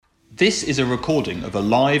This is a recording of a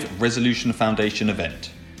live Resolution Foundation event.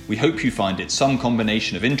 We hope you find it some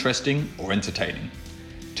combination of interesting or entertaining.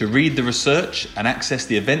 To read the research and access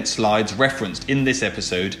the event slides referenced in this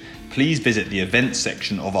episode, please visit the events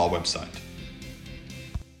section of our website.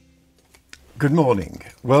 Good morning.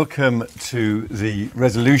 Welcome to the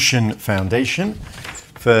Resolution Foundation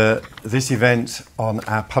for this event on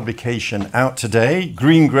our publication out today,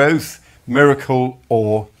 Green Growth, Miracle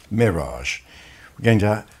or Mirage. We're going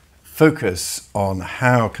to focus on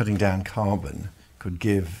how cutting down carbon could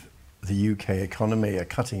give the UK economy a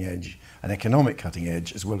cutting edge, an economic cutting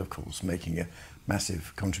edge, as well, of course, making a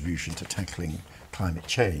massive contribution to tackling climate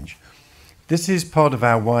change. This is part of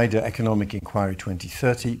our wider Economic Inquiry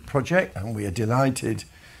 2030 project, and we are delighted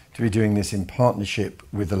to be doing this in partnership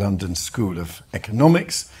with the London School of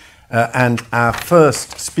Economics. And our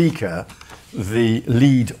first speaker, the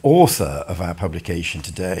lead author of our publication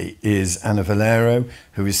today, is Anna Valero,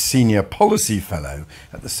 who is Senior Policy Fellow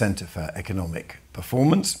at the Centre for Economic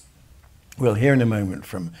Performance. We'll hear in a moment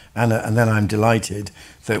from Anna, and then I'm delighted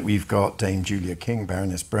that we've got Dame Julia King,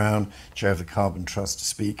 Baroness Brown, Chair of the Carbon Trust, to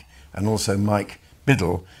speak, and also Mike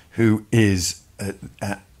Biddle, who is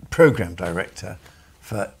a Programme Director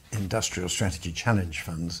for Industrial Strategy Challenge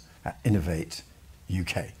Funds at Innovate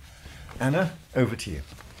UK. Anna, over to you.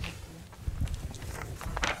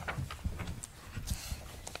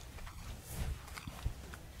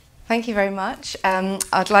 Thank you very much.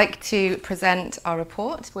 I'd like to present our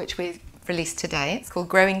report, which we released today. It's called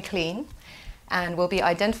Growing Clean, and we'll be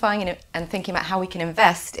identifying and thinking about how we can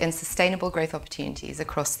invest in sustainable growth opportunities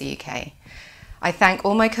across the UK. I thank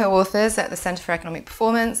all my co-authors at the Centre for Economic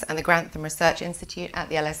Performance and the Grantham Research Institute at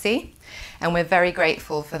the LSE, and we're very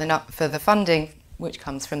grateful for the funding which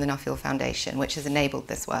comes from the Nuffield Foundation, which has enabled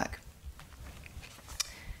this work.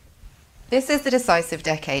 This is the decisive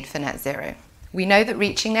decade for net zero. We know that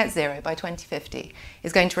reaching net zero by 2050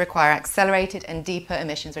 is going to require accelerated and deeper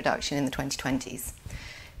emissions reduction in the 2020s.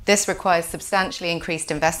 This requires substantially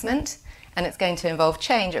increased investment, and it's going to involve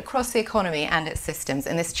change across the economy and its systems,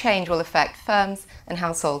 and this change will affect firms and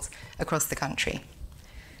households across the country.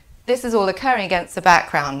 This is all occurring against the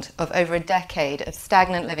background of over a decade of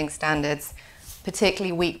stagnant living standards,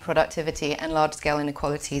 particularly weak productivity and large-scale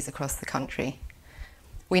inequalities across the country.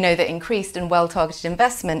 We know that increased and well-targeted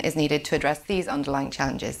investment is needed to address these underlying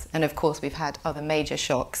challenges, and of course we've had other major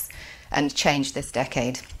shocks and change this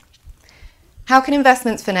decade. How can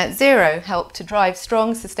investments for net zero help to drive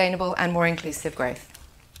strong, sustainable and more inclusive growth?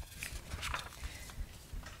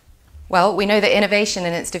 Well, we know that innovation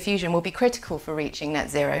and its diffusion will be critical for reaching net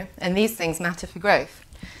zero, and these things matter for growth.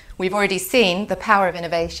 We've already seen the power of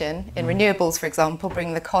innovation in renewables, for example,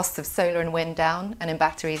 bringing the costs of solar and wind down, and in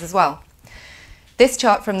batteries as well. This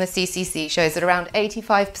chart from the CCC shows that around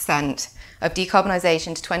 85% of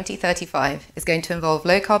decarbonisation to 2035 is going to involve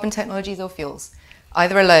low carbon technologies or fuels,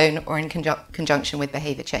 either alone or in conjunction with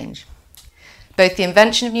behaviour change. Both the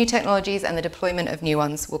invention of new technologies and the deployment of new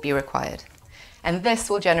ones will be required. And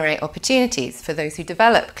this will generate opportunities for those who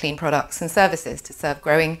develop clean products and services to serve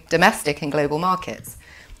growing domestic and global markets,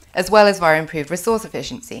 as well as via improved resource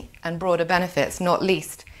efficiency and broader benefits, not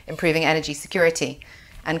least improving energy security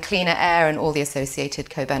and cleaner air and all the associated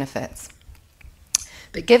co-benefits.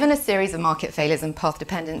 But given a series of market failures and path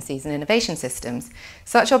dependencies in innovation systems,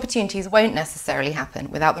 such opportunities won't necessarily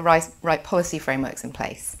happen without the right policy frameworks in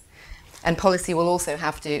place. And policy will also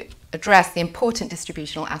have to address the important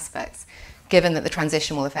distributional aspects, given that the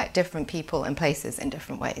transition will affect different people and places in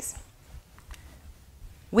different ways.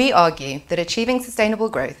 We argue that achieving sustainable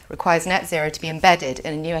growth requires net zero to be embedded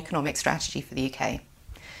in a new economic strategy for the UK.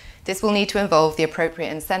 This will need to involve the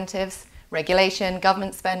appropriate incentives, regulation,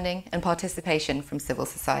 government spending, and participation from civil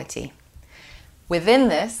society. Within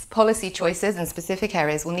this, policy choices in specific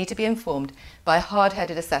areas will need to be informed by a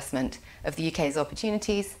hard-headed assessment of the UK's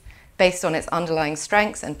opportunities based on its underlying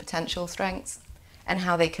strengths and potential strengths, and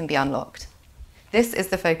how they can be unlocked. This is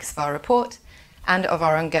the focus of our report and of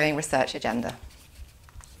our ongoing research agenda.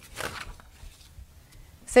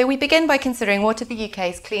 So we begin by considering what are the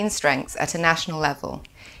UK's clean strengths at a national level.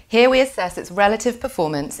 Here we assess its relative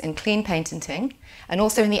performance in clean patenting and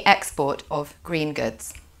also in the export of green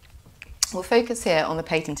goods. We'll focus here on the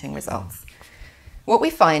patenting results. What we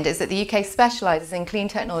find is that the UK specialises in clean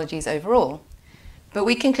technologies overall, but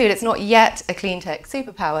we conclude it's not yet a clean tech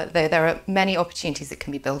superpower, though there are many opportunities it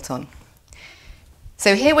can be built on.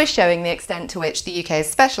 So here we're showing the extent to which the UK is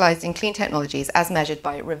specialised in clean technologies as measured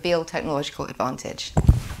by revealed technological advantage.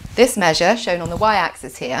 This measure, shown on the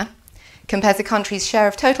y-axis here, compares a country's share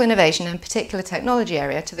of total innovation in a particular technology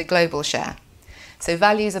area to the global share. So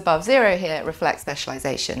values above zero here reflect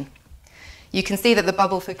specialisation. you can see that the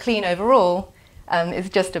bubble for clean overall is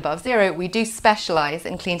just above 0. We do specialise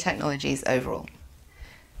in clean technologies overall.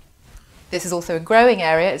 This is also a growing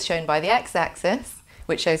area, as shown by the x-axis,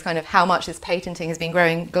 which shows kind of how much this patenting has been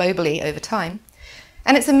growing globally over time.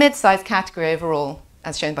 And it's a mid-sized category overall,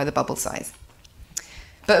 as shown by the bubble size.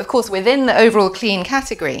 But of course, within the overall clean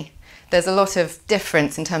category, there's a lot of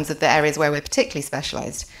difference in terms of the areas where we're particularly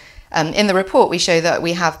specialised. In the report, we show that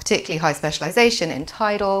we have particularly high specialisation in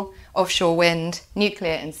tidal, offshore wind,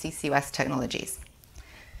 nuclear and CCUS technologies.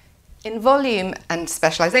 In volume and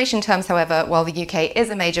specialisation terms, however, while the UK is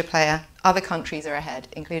a major player, other countries are ahead,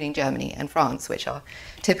 including Germany and France, which are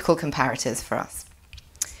typical comparators for us.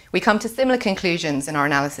 We come to similar conclusions in our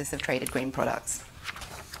analysis of traded green products.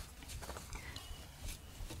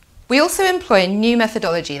 We also employ a new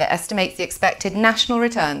methodology that estimates the expected national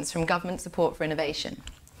returns from government support for innovation,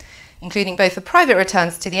 including both the private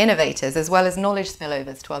returns to the innovators as well as knowledge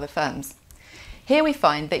spillovers to other firms. Here we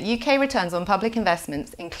find that UK returns on public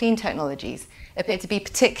investments in clean technologies appear to be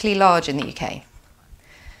particularly large in the UK.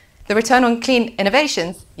 The return on clean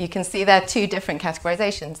innovations, you can see there 2 different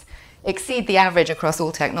categorizations, exceed the average across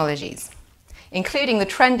all technologies, including the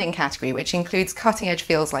trending category, which includes cutting-edge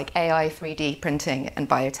fields like AI, 3D printing, and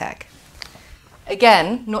biotech.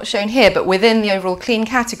 Again, not shown here, but within the overall clean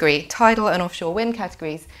category, tidal and offshore wind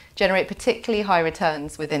categories generate particularly high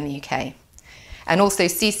returns within the UK. And also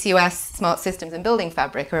CCUS, smart systems, and building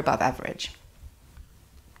fabric are above average.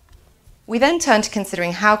 We then turn to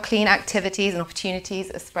considering how clean activities and opportunities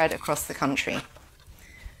are spread across the country.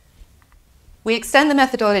 We extend the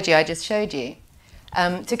methodology I just showed you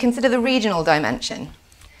to consider the regional dimension.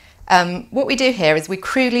 What we do here is we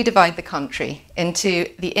crudely divide the country into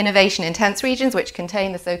the innovation-intense regions, which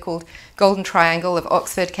contain the so-called golden triangle of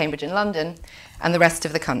Oxford, Cambridge, and London, and the rest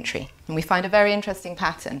of the country. And we find a very interesting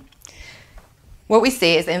pattern. What we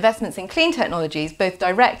see is that investments in clean technologies both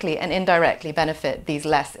directly and indirectly benefit these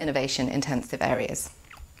less innovation-intensive areas.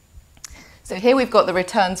 So here we've got the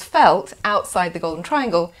returns felt outside the golden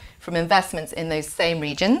triangle from investments in those same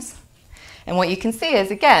regions. And what you can see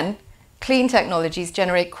is, again, clean technologies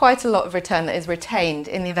generate quite a lot of return that is retained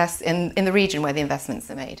in the region where the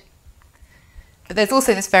investments are made. But there's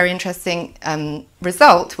also this very interesting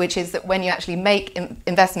result, which is that when you actually make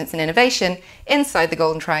investments in innovation inside the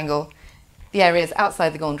golden triangle, the areas outside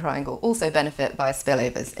the golden triangle also benefit via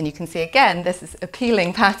spillovers. And you can see, again, this is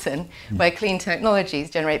appealing pattern where clean technologies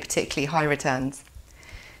generate particularly high returns.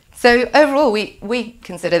 So overall, we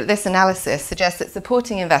consider that this analysis suggests that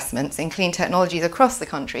supporting investments in clean technologies across the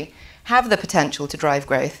country have the potential to drive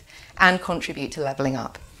growth and contribute to levelling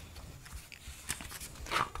up.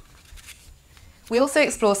 We also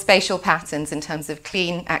explore spatial patterns in terms of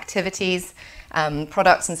clean activities,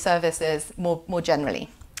 products and services more generally.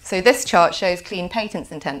 So this chart shows clean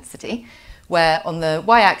patents intensity, where on the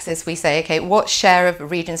y-axis we say, okay, what share of a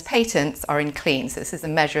region's patents are in clean? So this is a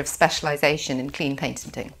measure of specialisation in clean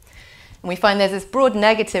patenting. And we find there's this broad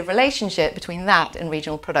negative relationship between that and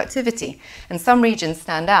regional productivity. And some regions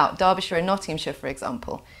stand out, Derbyshire and Nottinghamshire, for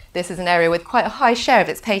example. This is an area with quite a high share of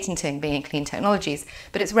its patenting being in clean technologies,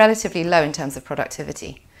 but it's relatively low in terms of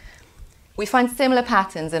productivity. We find similar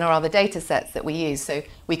patterns in our other data sets that we use. So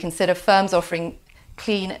we consider firms offering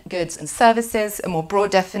clean goods and services, a more broad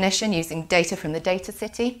definition using data from the data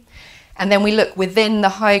city. And then we look within the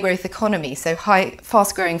high growth economy, so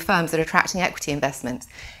fast growing firms that are attracting equity investments.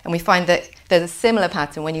 And we find that there's a similar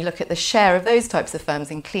pattern when you look at the share of those types of firms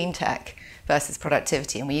in clean tech versus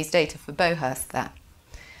productivity. And we use data for Bowhurst there.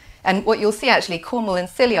 And what you'll see actually, Cornwall and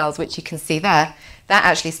Scilly Isles, which you can see there, that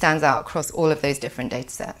actually stands out across all of those different data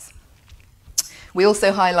sets. We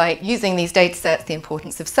also highlight, using these data sets, the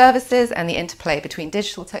importance of services and the interplay between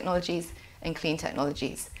digital technologies and clean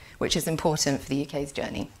technologies, which is important for the UK's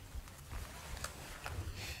journey.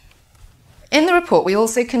 In the report, we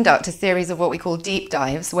also conduct a series of what we call deep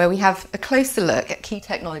dives, where we have a closer look at key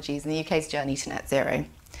technologies in the UK's journey to net zero.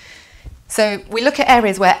 So we look at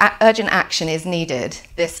areas where urgent action is needed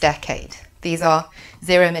this decade. These are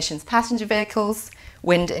zero emissions passenger vehicles,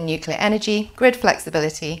 wind and nuclear energy, grid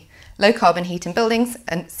flexibility, low carbon heat in buildings,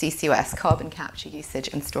 and CCUS, carbon capture, usage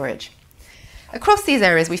and storage. Across these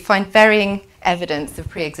areas, we find varying evidence of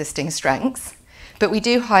pre-existing strengths, but we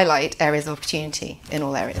do highlight areas of opportunity in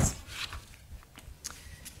all areas.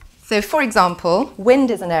 So for example, wind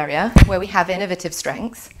is an area where we have innovative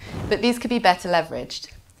strengths, but these could be better leveraged.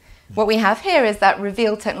 What we have here is that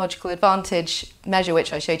revealed technological advantage measure,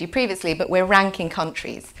 which I showed you previously, but we're ranking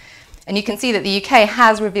countries. And you can see that the UK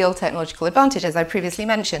has revealed technological advantage, as I previously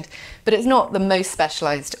mentioned, but it's not the most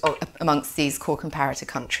specialised amongst these core comparator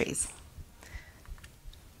countries.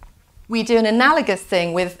 We do an analogous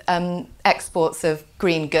thing with exports of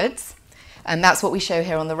green goods, and that's what we show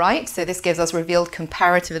here on the right. So this gives us revealed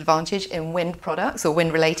comparative advantage in wind products or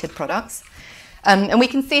wind-related products. And we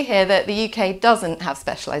can see here that the UK doesn't have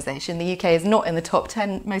specialisation. The UK is not in the top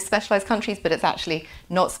 10 most specialised countries, but it's actually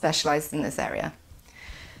not specialised in this area.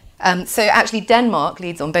 So actually Denmark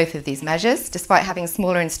leads on both of these measures, despite having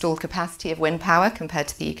smaller installed capacity of wind power compared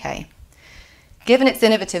to the UK. Given its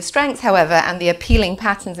innovative strengths, however, and the appealing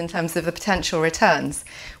patterns in terms of the potential returns,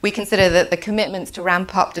 we consider that the commitments to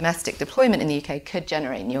ramp up domestic deployment in the UK could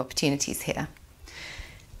generate new opportunities here.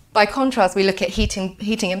 By contrast, we look at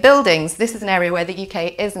heating and buildings. This is an area where the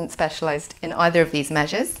UK isn't specialised in either of these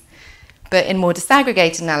measures. But in more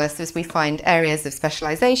disaggregated analysis, we find areas of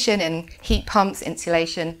specialisation in heat pumps,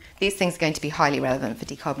 insulation. These things are going to be highly relevant for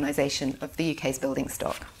decarbonisation of the UK's building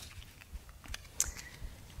stock.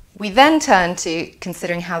 We then turn to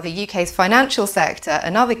considering how the UK's financial sector,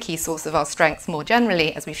 another key source of our strengths more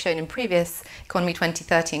generally, as we've shown in previous Economy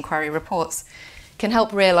 2030 inquiry reports, can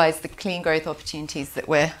help realise the clean growth opportunities that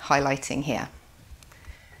we're highlighting here.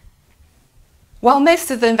 While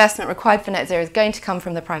most of the investment required for net zero is going to come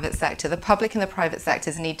from the private sector, the public and the private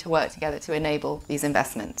sectors need to work together to enable these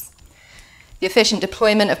investments. The efficient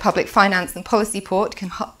deployment of public finance and policy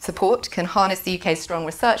support can harness the UK's strong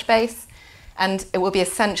research base, and it will be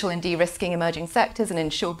essential in de-risking emerging sectors and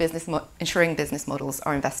ensuring business models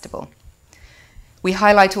are investable. We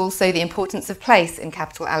highlight also the importance of place in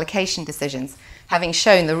capital allocation decisions, having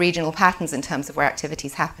shown the regional patterns in terms of where activity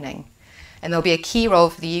is happening. And there'll be a key role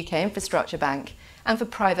for the UK Infrastructure Bank and for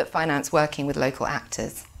private finance working with local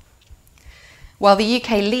actors. While the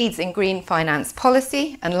UK leads in green finance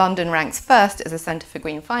policy and London ranks first as a centre for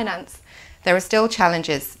green finance, there are still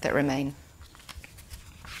challenges that remain.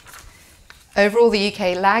 Overall, the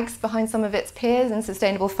UK lags behind some of its peers in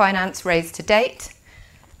sustainable finance raised to date.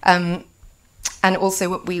 And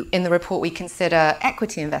also in the report, we consider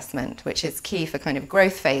equity investment, which is key for kind of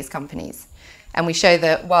growth phase companies. And we show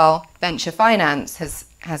that while venture finance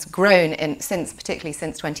has grown particularly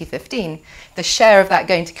since 2015, the share of that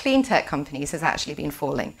going to clean tech companies has actually been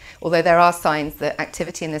falling, although there are signs that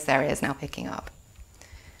activity in this area is now picking up.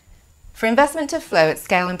 For investment to flow at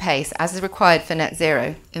scale and pace, as is required for net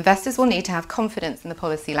zero, investors will need to have confidence in the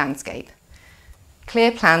policy landscape.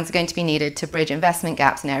 Clear plans are going to be needed to bridge investment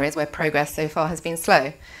gaps in areas where progress so far has been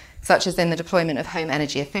slow, such as in the deployment of home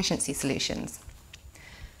energy efficiency solutions.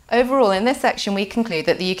 Overall, in this section, we conclude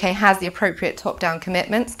that the UK has the appropriate top-down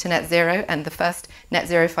commitments to net zero and the first net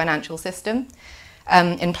zero financial system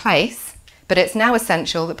in place, but it's now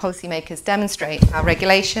essential that policymakers demonstrate how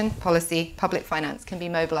regulation, policy, public finance can be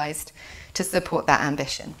mobilised to support that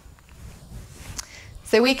ambition.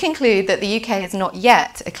 So we conclude that the UK is not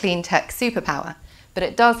yet a clean tech superpower, but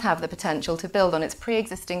it does have the potential to build on its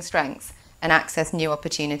pre-existing strengths and access new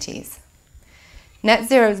opportunities. Net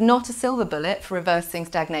zero is not a silver bullet for reversing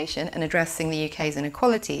stagnation and addressing the UK's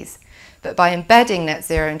inequalities, but by embedding net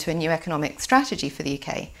zero into a new economic strategy for the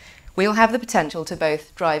UK, we will have the potential to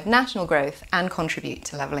both drive national growth and contribute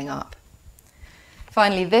to levelling up.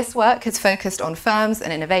 Finally, this work has focused on firms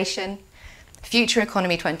and innovation. Future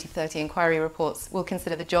Economy 2030 inquiry reports will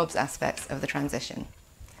consider the jobs aspects of the transition.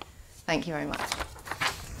 Thank you very much.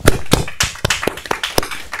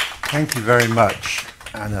 Thank you very much,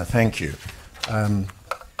 Anna. Thank you.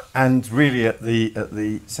 And really at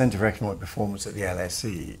the Centre for Economic Performance at the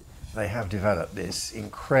LSE, they have developed this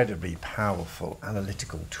incredibly powerful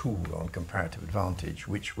analytical tool on comparative advantage,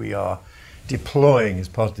 which we are deploying as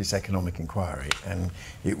part of this economic inquiry. And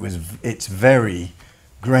it's very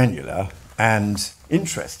granular and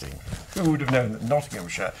interesting. Who would have known that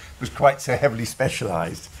Nottinghamshire was quite so heavily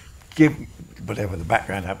specialised, given whatever the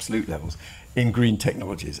background absolute levels, in green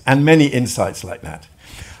technologies, and many insights like that.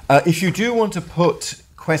 If you do want to put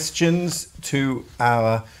questions to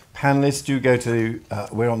our panelists, do go to,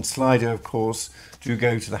 we're on Slido, of course, do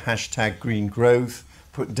go to the hashtag green growth,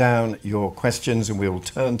 put down your questions and we'll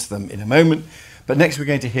turn to them in a moment. But next we're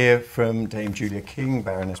going to hear from Dame Julia King,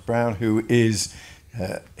 Baroness Brown, who is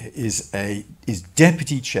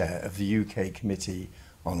Deputy Chair of the UK Committee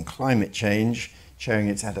on Climate Change, chairing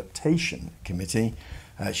its Adaptation Committee.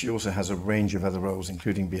 She also has a range of other roles,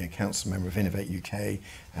 including being a council member of Innovate UK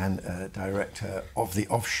and director of the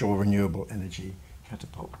Offshore Renewable Energy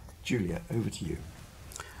Catapult. Julia, over to you.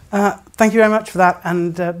 Thank you very much for that.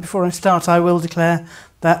 And before I start, I will declare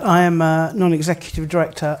that I am a non-executive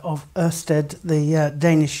director of Ørsted, the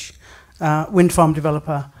Danish wind farm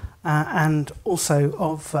developer, and also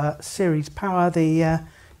of Ceres Power, the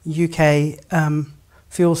UK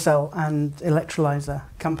fuel cell and electrolyser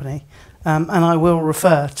company. And I will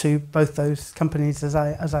refer to both those companies as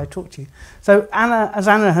I talk to you. So as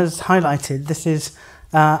Anna has highlighted, this is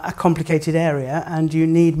a complicated area, and you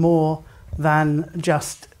need more than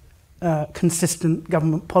just consistent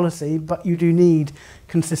government policy, but you do need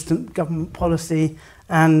consistent government policy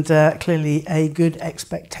and clearly a good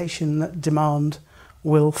expectation that demand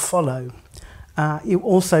will follow. You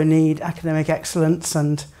also need academic excellence,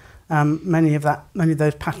 and many of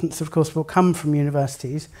those patents, of course, will come from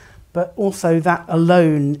universities. But also that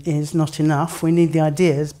alone is not enough. We need the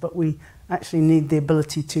ideas, but we actually need the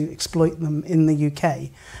ability to exploit them in the UK.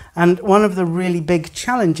 And one of the really big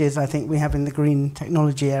challenges I think we have in the green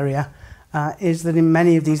technology area is that in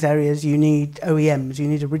many of these areas you need OEMs, you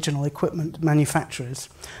need original equipment manufacturers,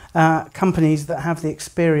 companies that have the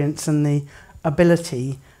experience and the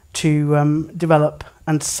ability to develop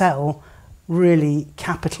and sell really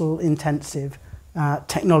capital intensive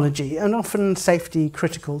technology, and often safety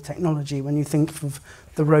critical technology when you think of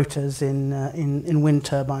the rotors in wind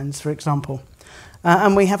turbines, for example.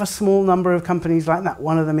 And we have a small number of companies like that.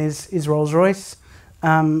 One of them is Rolls-Royce.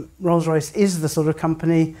 Rolls-Royce is the sort of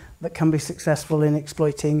company that can be successful in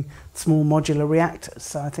exploiting small modular reactors.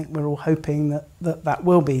 So I think we're all hoping that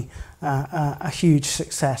will be a huge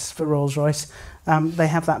success for Rolls-Royce. They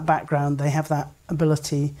have that background, they have that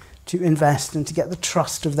ability to invest and to get the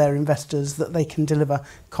trust of their investors that they can deliver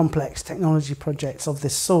complex technology projects of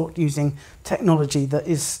this sort using technology that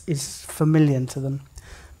is familiar to them.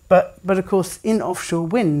 But of course, in offshore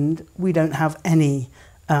wind, we don't have any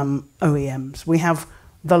OEMs. We have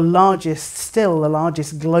still the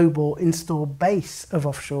largest global installed base of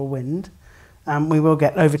offshore wind. We will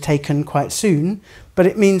get overtaken quite soon, but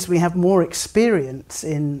it means we have more experience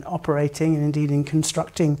in operating and indeed in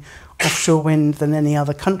constructing offshore wind than any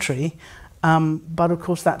other country. But of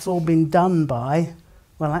course that's all been done by,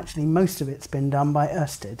 well actually most of it's been done by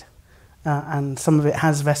Ørsted. And some of it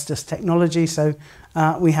has Vestas technology, so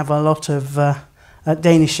we have a lot of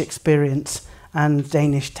Danish experience and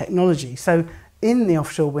Danish technology. So in the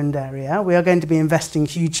offshore wind area, we are going to be investing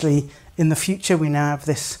hugely in the future. We now have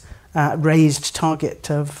this raised target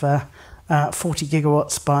of 40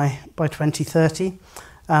 gigawatts by 2030.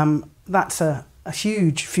 That's a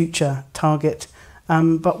huge future target,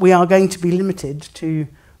 but we are going to be limited to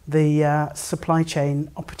the supply chain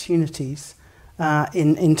opportunities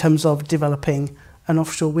in terms of developing an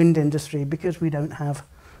offshore wind industry, because we don't have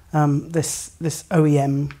this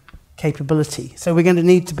OEM capability. So we're going to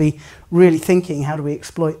need to be really thinking, how do we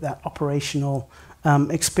exploit that operational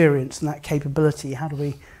experience and that capability? How do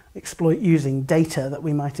we exploit using data that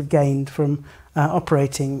we might have gained from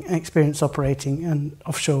experience operating and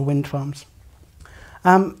offshore wind farms?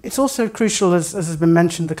 It's also crucial, as has been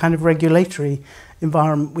mentioned, the kind of regulatory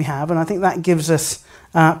environment we have, and I think that gives us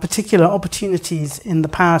particular opportunities in the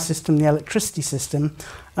power system, the electricity system.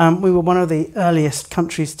 We were one of the earliest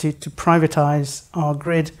countries to privatise our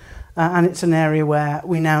grid, and it's an area where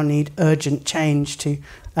we now need urgent change to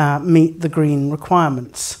meet the green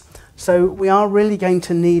requirements. So we are really going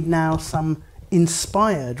to need now some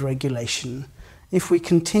inspired regulation. If we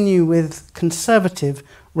continue with conservative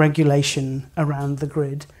regulation around the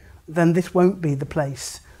grid, then this won't be the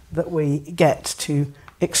place that we get to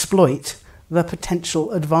exploit the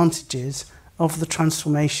potential advantages of the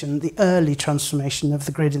transformation, the early transformation of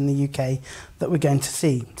the grid in the UK that we're going to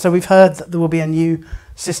see. So we've heard that there will be a new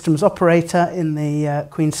systems operator in the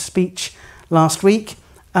Queen's speech last week.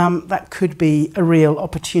 That could be a real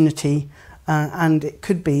opportunity, and it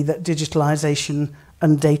could be that digitalisation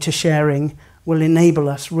and data sharing will enable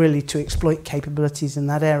us really to exploit capabilities in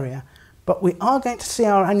that area. But we are going to see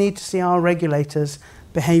I need to see our regulators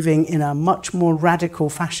behaving in a much more radical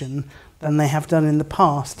fashion than they have done in the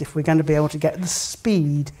past if we're going to be able to get the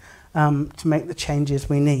speed to make the changes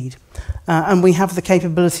we need. And we have the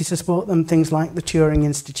capability to support them, things like the Turing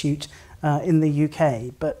Institute in the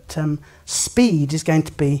UK. But speed is going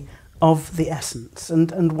to be of the essence.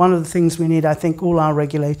 And one of the things we need, I think, all our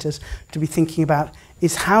regulators to be thinking about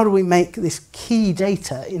is, how do we make this key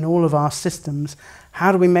data in all of our systems,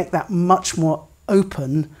 how do we make that much more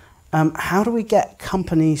open? How do we get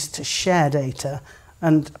companies to share data?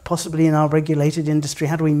 And possibly in our regulated industry,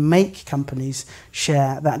 how do we make companies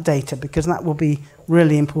share that data? Because that will be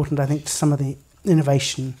really important, I think, to some of the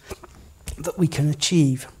innovation that we can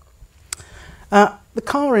achieve. The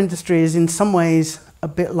car industry is in some ways a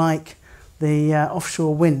bit like the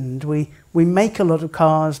offshore wind. We make a lot of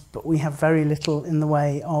cars, but we have very little in the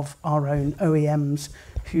way of our own OEMs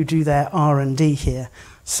who do their R&D here.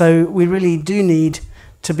 So we really do need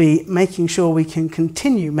to be making sure we can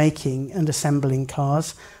continue making and assembling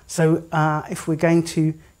cars. So if we're going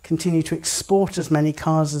to continue to export as many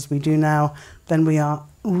cars as we do now, then we are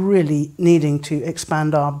really needing to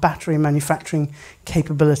expand our battery manufacturing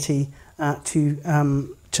capability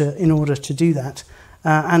in order to do that.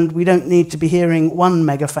 And we don't need to be hearing one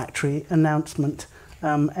mega factory announcement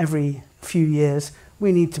every few years.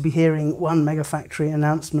 We need to be hearing one mega factory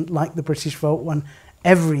announcement like the British Volt one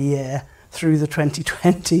every year through the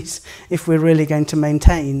 2020s if we're really going to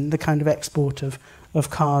maintain the kind of export of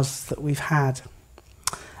cars that we've had.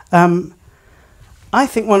 I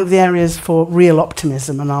think one of the areas for real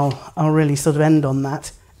optimism, and I'll really sort of end on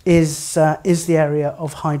that, is the area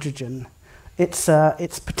of hydrogen. It's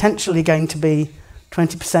potentially going to be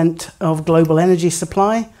 20% of global energy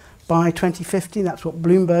supply by 2050. That's what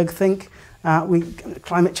Bloomberg think.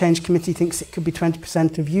 Climate Change Committee thinks it could be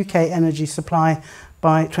 20% of UK energy supply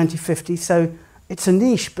by 2050. So it's a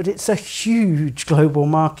niche, but it's a huge global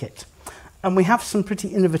market. And we have some pretty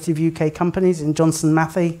innovative UK companies in Johnson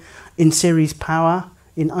Matthey, in Ceres Power,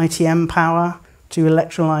 in ITM Power, to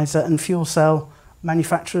electrolyser and fuel cell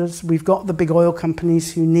manufacturers. We've got the big oil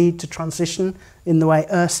companies who need to transition in the way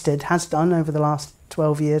Ørsted has done over the last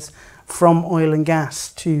 12 years from oil and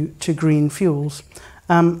gas to green fuels.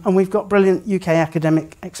 And we've got brilliant UK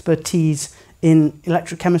academic expertise in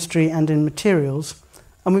electrochemistry and in materials.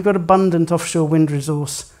 And we've got abundant offshore wind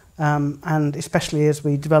resource, and especially as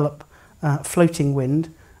we develop floating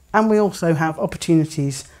wind. And we also have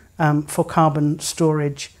opportunities for carbon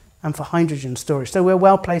storage and for hydrogen storage. So we're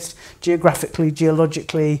well placed geographically,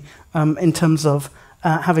 geologically, in terms of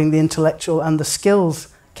having the intellectual and the skills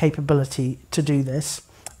capability to do this.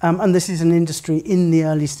 And this is an industry in the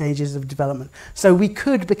early stages of development. So we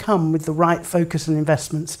could become, with the right focus and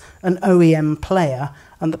investments, an OEM player,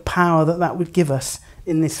 and the power that that would give us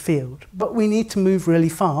in this field. But we need to move really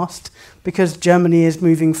fast, because Germany is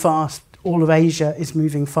moving fast, all of Asia is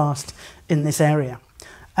moving fast in this area.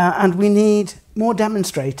 And we need more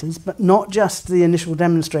demonstrators, but not just the initial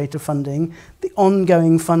demonstrator funding, the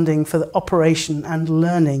ongoing funding for the operation and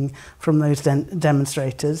learning from those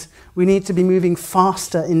demonstrators. We need to be moving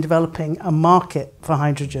faster in developing a market for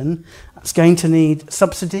hydrogen. That's going to need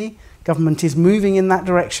subsidy. Government is moving in that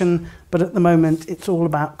direction, but at the moment it's all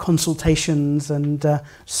about consultations and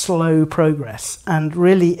slow progress. And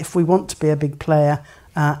really, if we want to be a big player,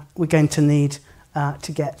 we're going to need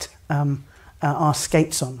to get our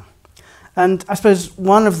skates on. And I suppose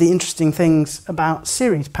one of the interesting things about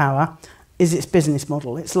Ceres Power is its business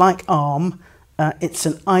model. It's like ARM, it's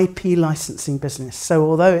an IP licensing business. So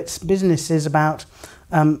although its business is about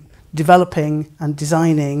developing and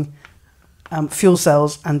designing fuel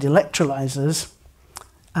cells and electrolyzers,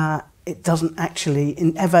 it doesn't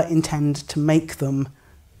actually ever intend to make them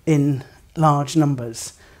in large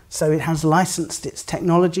numbers. So it has licensed its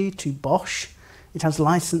technology to Bosch. It has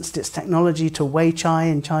licensed its technology to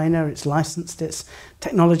Weichai in China. It's licensed its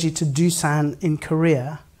technology to Doosan in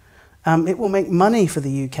Korea. It will make money for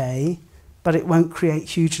the UK, but it won't create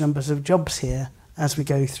huge numbers of jobs here as we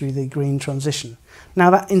go through the green transition. Now,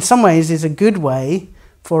 that in some ways is a good way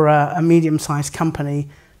for a medium-sized company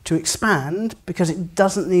to expand, because it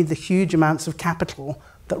doesn't need the huge amounts of capital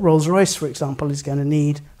that Rolls-Royce, for example, is going to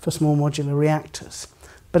need for small modular reactors.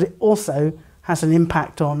 But it also has an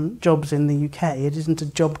impact on jobs in the UK. It isn't a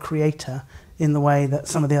job creator in the way that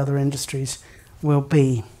some of the other industries will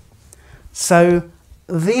be. So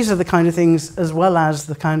these are the kind of things, as well as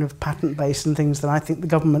the kind of patent base and things, that I think the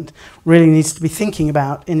government really needs to be thinking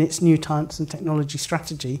about in its new science and technology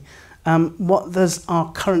strategy. What does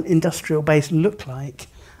our current industrial base look like?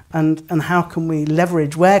 And how can we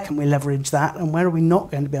leverage, where can we leverage that, and where are we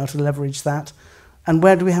not going to be able to leverage that? And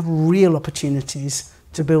where do we have real opportunities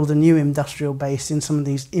to build a new industrial base in some of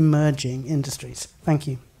these emerging industries? Thank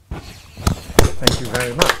you. Thank you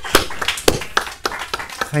very much.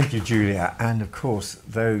 Thank you, Julia. And of course,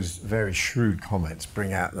 those very shrewd comments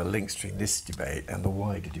bring out the links between this debate and the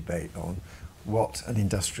wider debate on what an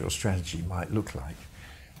industrial strategy might look like.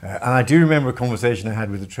 And I do remember a conversation I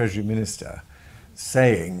had with the Treasury Minister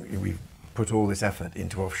saying, we've put all this effort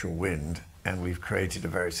into offshore wind and we've created a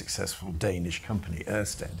very successful Danish company,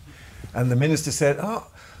 Ørsted. And the minister said,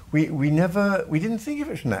 we didn't think of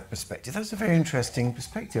it from that perspective. That's a very interesting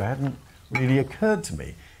perspective. It hadn't really occurred to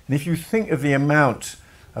me. And if you think of the amount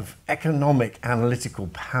of economic analytical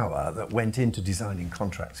power that went into designing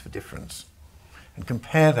contracts for difference, and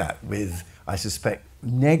compare that with, I suspect,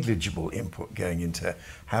 negligible input going into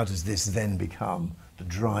how does this then become the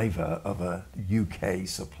driver of a UK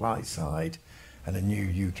supply side and a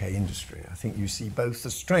new UK industry, I think you see both the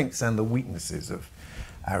strengths and the weaknesses of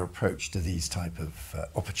our approach to these type of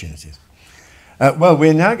opportunities. Well,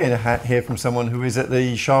 we're now going to hear from someone who is at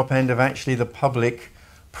the sharp end of actually the public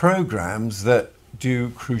programs that do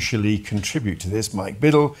crucially contribute to this. Mike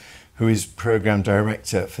Biddle, who is Programme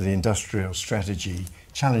Director for the Industrial Strategy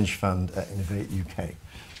Challenge Fund at Innovate UK.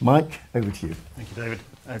 Mike, over to you. Thank you, David.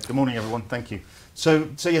 Good morning, everyone. Thank you. So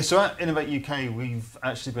at Innovate UK, we've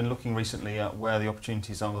actually been looking recently at where the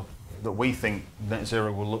opportunities are that we think net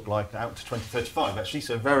zero will look like out to 2035, actually.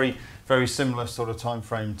 So very, very similar sort of time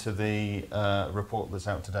frame to the report that's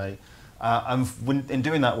out today. And in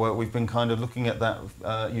doing that work, we've been kind of looking at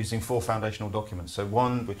that using 4 foundational documents. So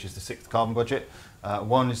one, which is the 6th carbon budget,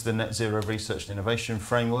 one is the net zero research and innovation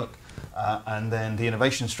framework, and then the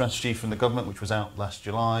innovation strategy from the government, which was out last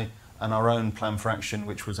July, and our own plan for action,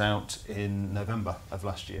 which was out in November of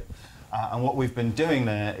last year. And what we've been doing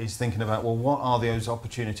there is thinking about, well, what are those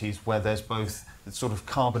opportunities where there's both the sort of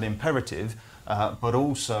carbon imperative, but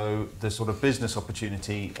also the sort of business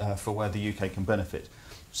opportunity for where the UK can benefit.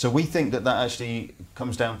 So we think that actually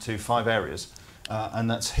comes down to 5 areas, and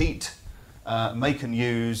that's heat, make and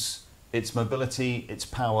use, its mobility, its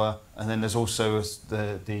power, and then there's also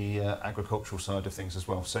the agricultural side of things as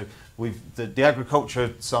well. So the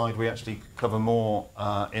agriculture side we actually cover more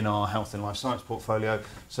in our health and life science portfolio.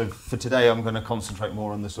 So for today I'm going to concentrate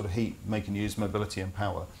more on the sort of heat, make and use, mobility and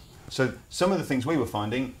power. So some of the things we were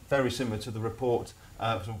finding, very similar to the report,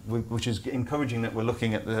 which is encouraging that we're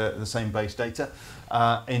looking at the same base data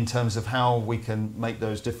in terms of how we can make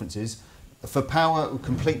those differences. For power, we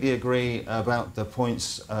completely agree about the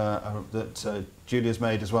points that Julia's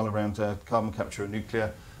made as well around carbon capture and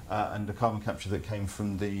nuclear and the carbon capture that came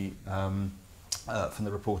from the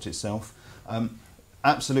report itself.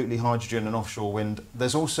 Absolutely hydrogen and offshore wind.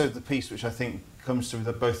 There's also the piece which I think comes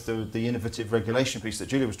through both the innovative regulation piece that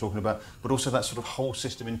Julia was talking about, but also that sort of whole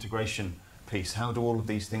system integration piece. How do all of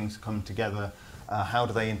these things come together? How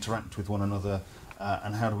do they interact with one another?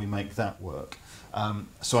 And how do we make that work?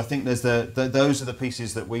 So I think there's those are the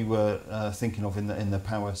pieces that we were thinking of in the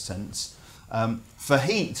power sense. For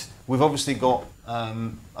heat, we've obviously got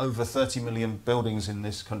over 30 million buildings in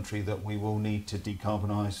this country that we will need to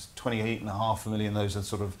decarbonise. 28.5 million, those are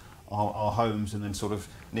sort of our homes, and then sort of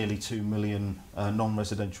nearly 2 million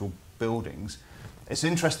non-residential buildings. It's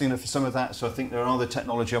interesting that for some of that, so I think there are the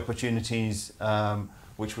technology opportunities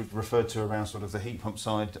which we've referred to around sort of the heat pump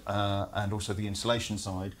side and also the insulation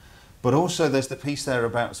side. But also there's the piece there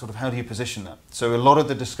about sort of how do you position that. So a lot of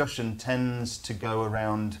the discussion tends to go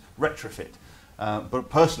around retrofit. But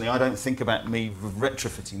personally, I don't think about me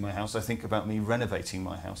retrofitting my house, I think about me renovating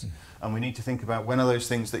my house. And we need to think about when are those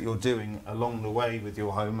things that you're doing along the way with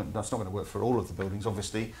your home, and that's not going to work for all of the buildings,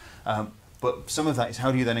 obviously. But some of that is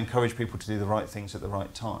how do you then encourage people to do the right things at the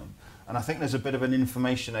right time? And I think there's a bit of an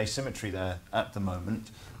information asymmetry there at the moment.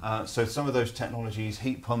 So some of those technologies,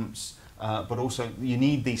 heat pumps, but also you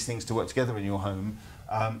need these things to work together in your home.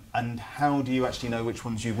 And how do you actually know which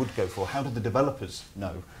ones you would go for? How do the developers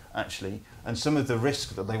know, actually? And some of the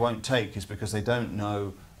risk that they won't take is because they don't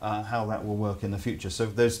know how that will work in the future. So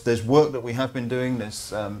there's work that we have been doing,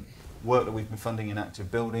 there's work that we've been funding in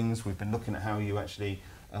active buildings, we've been looking at how you actually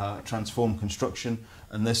transform construction,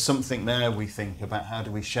 and there's something there we think about how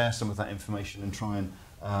do we share some of that information and try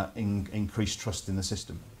and increase trust in the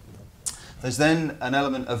system. There's then an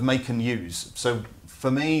element of make and use. So for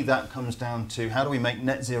me that comes down to how do we make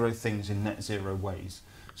net zero things in net zero ways.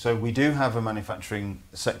 So we do have a manufacturing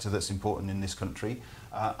sector that's important in this country,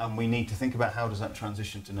 and we need to think about how does that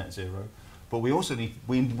transition to net zero. But we also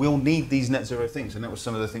we'll need these net zero things, and that was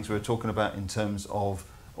some of the things we were talking about in terms of,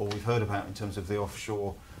 or we've heard about in terms of the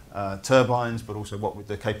offshore turbines, but also what with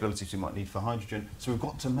the capabilities we might need for hydrogen. So we've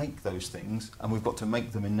got to make those things, and we've got to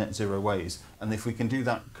make them in net zero ways. And if we can do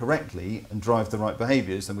that correctly and drive the right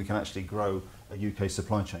behaviours, then we can actually grow a UK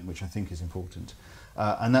supply chain, which I think is important.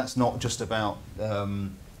 And that's not just about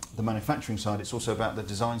the manufacturing side, it's also about the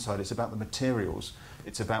design side, it's about the materials.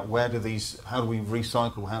 It's about how do we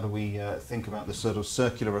recycle, how do we think about the sort of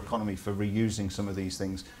circular economy for reusing some of these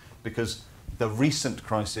things, because the recent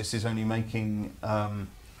crisis is only making,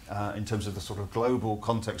 in terms of the sort of global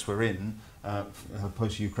context we're in,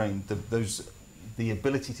 post-Ukraine, the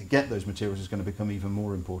ability to get those materials is going to become even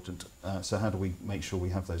more important. So how do we make sure we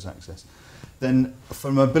have those access? Then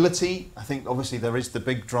for mobility, I think obviously there is the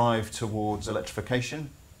big drive towards electrification,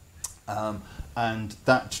 and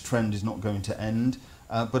that trend is not going to end.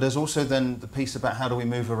 But there's also then the piece about how do we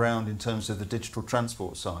move around in terms of the digital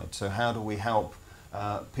transport side. So how do we help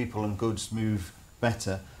people and goods move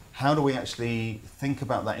better? How do we actually think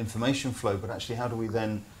about that information flow, but actually how do we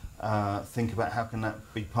then think about how can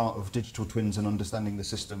that be part of digital twins and understanding the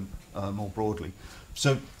system more broadly?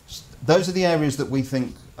 So those are the areas that we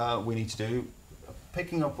think we need to do.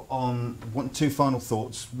 picking up on two final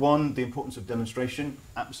thoughts. One, the importance of demonstration.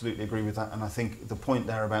 Absolutely agree with that. And I think the point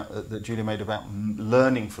there about that Julia made about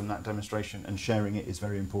learning from that demonstration and sharing it is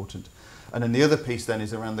very important. And then the other piece then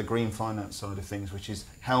is around the green finance side of things, which is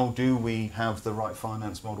how do we have the right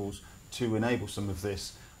finance models to enable some of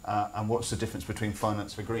this, and what's the difference between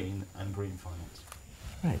finance for green and green finance?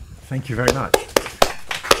 Right. Thank you very much.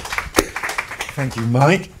 Thank you,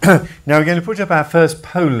 Mike. Now we're going to put up our first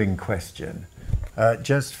polling question, and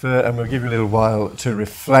we'll give you a little while to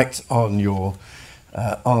reflect on your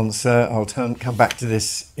answer. I'll come back to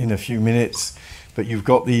this in a few minutes, but you've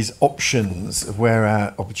got these options of where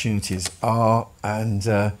our opportunities are, and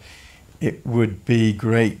it would be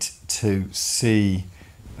great to see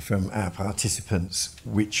from our participants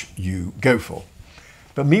which you go for.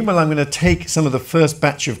 But meanwhile, I'm going to take some of the first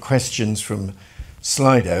batch of questions from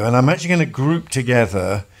Slido, and I'm actually going to group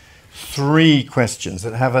together 3 questions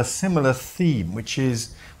that have a similar theme, which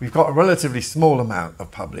is we've got a relatively small amount of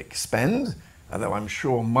public spend, although I'm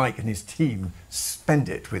sure Mike and his team spend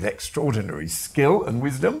it with extraordinary skill and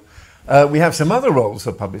wisdom. We have some other roles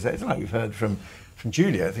for public sector, like we've heard from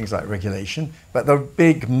Julia, things like regulation, but the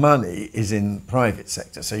big money is in private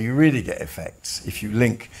sector, so you really get effects if you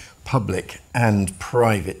link public and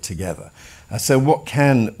private together. So what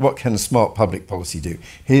can smart public policy do?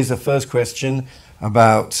 Here's the first question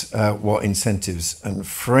about what incentives and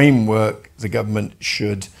framework the government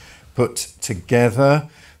should put together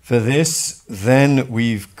for this. Then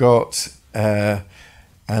we've got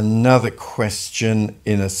another question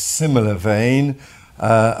in a similar vein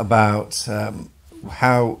about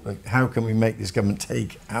how can we make this government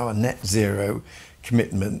take our net zero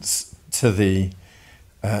commitments to the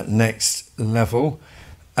next level.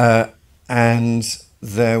 And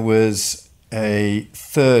there was a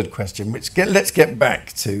third question, which let's get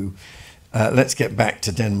back to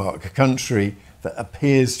Denmark, a country that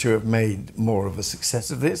appears to have made more of a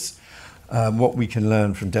success of this. What we can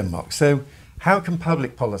learn from Denmark. So, how can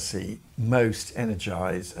public policy most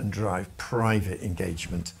energise and drive private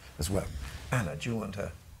engagement as well? Anna, do you want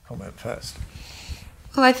to comment first?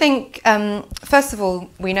 Well, I think, first of all,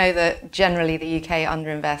 we know that generally the UK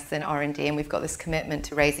underinvests in R&D, and we've got this commitment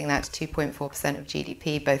to raising that to 2.4% of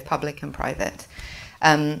GDP, both public and private.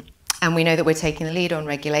 And we know that we're taking the lead on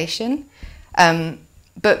regulation.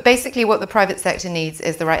 But basically what the private sector needs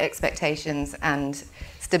is the right expectations and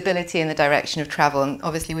stability in the direction of travel. And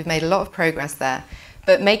obviously we've made a lot of progress there.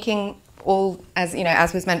 But making all, as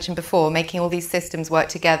was mentioned before, making all these systems work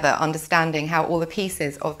together, understanding how all the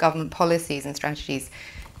pieces of government policies and strategies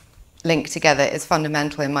link together is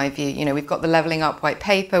fundamental in my view. You know, we've got the Levelling Up white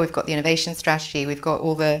paper, we've got the innovation strategy, we've got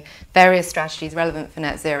all the various strategies relevant for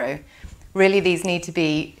net zero. Really, these need to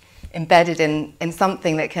be embedded in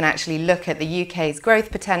something that can actually look at the UK's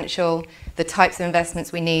growth potential, the types of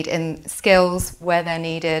investments we need in skills, where they're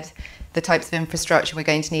needed, the types of infrastructure we're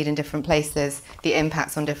going to need in different places, the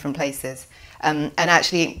impacts on different places. And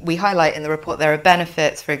actually, we highlight in the report there are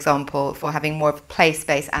benefits, for example, for having more of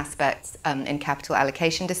place-based aspects in capital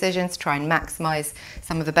allocation decisions, try and maximise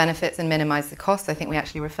some of the benefits and minimise the costs. I think we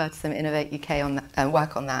actually refer to some Innovate UK on that,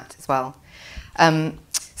 work on that as well.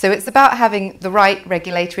 So it's about having the right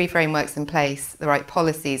regulatory frameworks in place, the right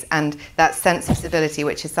policies, and that sense of stability,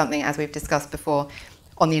 which is something, as we've discussed before,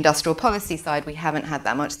 on the industrial policy side, we haven't had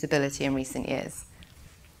that much stability in recent years.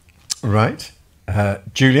 Right.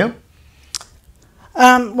 Julia?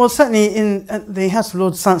 Well, certainly in the House of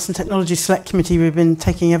Lords Science and Technology Select Committee, we've been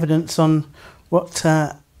taking evidence on what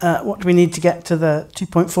do we need to get to the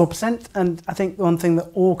 2.4%. And I think one thing that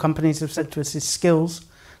all companies have said to us is skills.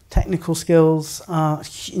 Technical skills are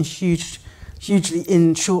hugely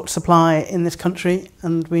in short supply in this country,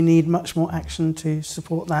 and we need much more action to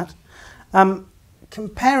support that.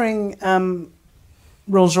 Comparing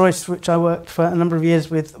Rolls-Royce, which I worked for a number of years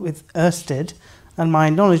with Ørsted, and my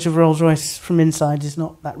knowledge of Rolls-Royce from inside is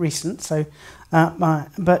not that recent. So,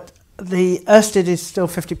 but the Ørsted is still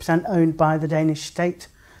 50% owned by the Danish state,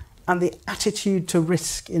 and the attitude to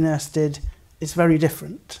risk in Ørsted is very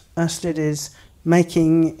different. Ørsted is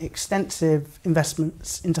making extensive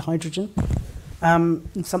investments into hydrogen,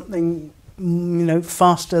 something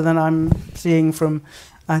faster than I'm seeing from,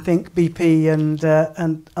 I think, BP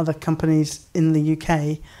and other companies in the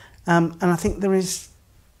UK, and I think there is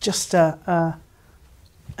just a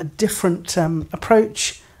different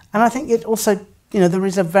approach, and I think it also, there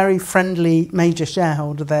is a very friendly major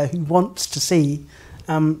shareholder there who wants to see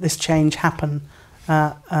this change happen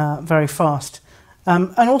very fast.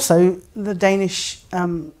 And also, the Danish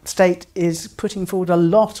state is putting forward a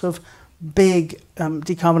lot of big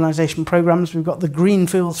decarbonisation programmes. We've got the Green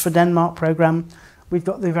Fuels for Denmark programme, We've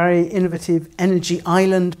got the very innovative Energy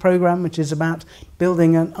Island programme, which is about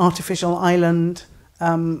building an artificial island,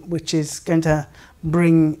 which is going to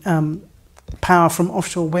bring power from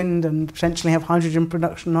offshore wind and potentially have hydrogen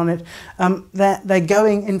production on it. They're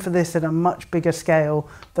going in for this at a much bigger scale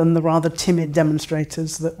than the rather timid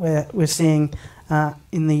demonstrators that we're seeing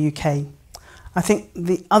in the UK. I think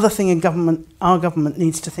the other thing our government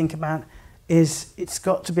needs to think about is it's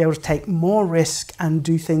got to be able to take more risk and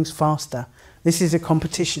do things faster. This is a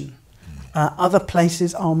competition. Other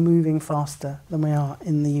places are moving faster than we are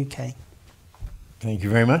in the UK. Thank you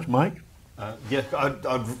very much, Mike. I'd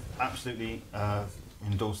absolutely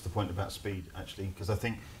endorse the point about speed, actually, because I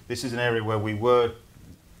think this is an area where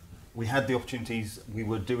we had the opportunities, we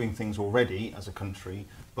were doing things already as a country,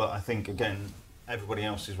 but I think, again, everybody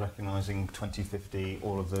else is recognising 2050,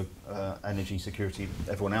 all of the energy security,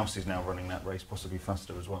 everyone else is now running that race possibly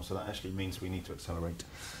faster as well, so that actually means we need to accelerate.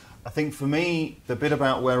 I think for me, the bit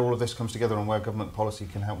about where all of this comes together and where government policy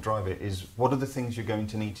can help drive it is what are the things you're going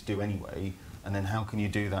to need to do anyway, and then how can you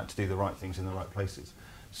do that to do the right things in the right places.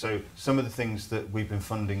 So some of the things that we've been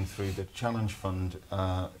funding through the Challenge Fund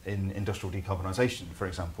in industrial decarbonisation, for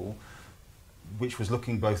example, which was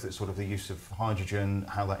looking both at sort of the use of hydrogen,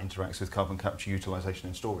 how that interacts with carbon capture, utilisation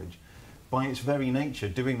and storage. By its very nature,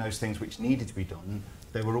 doing those things which needed to be done,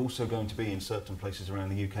 they were also going to be in certain places around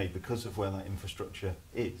the UK because of where that infrastructure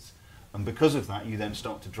is. And because of that, you then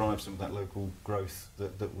start to drive some of that local growth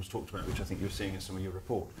that was talked about, which I think you're seeing in some of your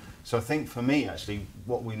report. So I think for me, actually,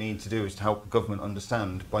 what we need to do is to help government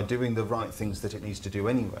understand by doing the right things that it needs to do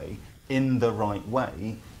anyway, in the right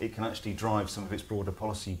way, it can actually drive some of its broader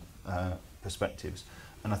policy perspectives.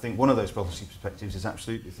 And I think one of those policy perspectives is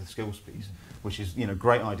absolutely the skills piece, which is,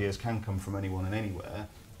 great ideas can come from anyone and anywhere,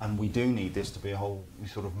 and we do need this to be a whole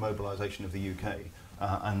sort of mobilisation of the UK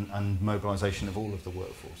and mobilisation of all of the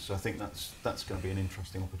workforce. So I think that's going to be an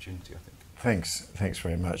interesting opportunity, I think. Thanks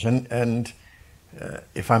very much. And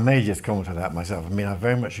if I may just comment on that myself, I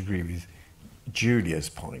very much agree with Julia's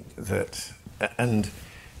point that, and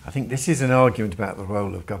I think this is an argument about the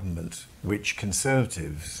role of government, which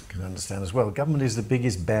Conservatives can understand as well. Government is the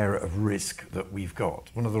biggest bearer of risk that we've got.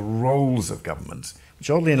 One of the roles of government, which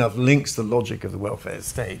oddly enough links the logic of the welfare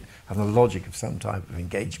state and the logic of some type of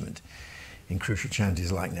engagement in crucial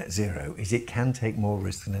challenges like net zero, is it can take more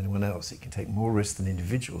risk than anyone else. It can take more risk than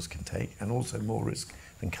individuals can take, and also more risk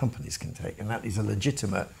than companies can take. And that is a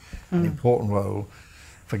legitimate and important role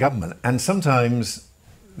for government. And sometimes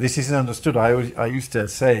this isn't understood. I used to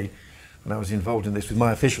say, when I was involved in this with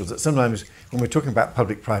my officials, that sometimes when we're talking about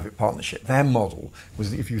public-private partnership, their model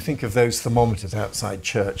was, if you think of those thermometers outside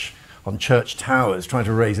church, on church towers, trying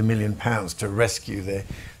to raise £1 million to rescue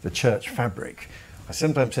the church fabric, I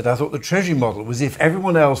sometimes said I thought the Treasury model was if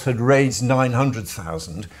everyone else had raised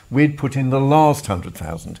 900,000, we'd put in the last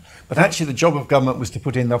 100,000. But actually the job of government was to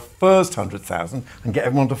put in the first 100,000 and get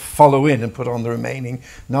everyone to follow in and put on the remaining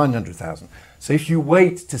 900,000. So if you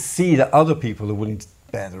wait to see that other people are willing to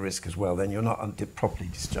bear the risk as well, then you're not properly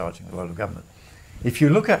discharging the role of government. If you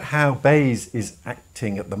look at how BEIS is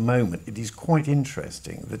acting at the moment, it is quite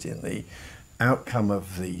interesting that in the outcome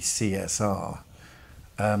of the CSR,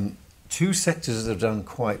 two sectors that have done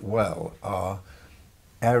quite well are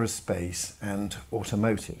aerospace and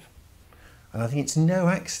automotive. And I think it's no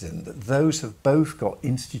accident that those have both got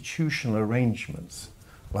institutional arrangements,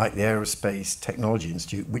 like the Aerospace Technology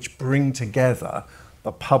Institute, which bring together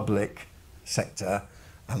the public sector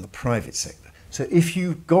and the private sector. So if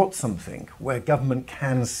you've got something where government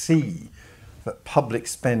can see that public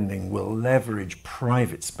spending will leverage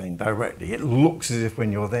private spending directly, it looks as if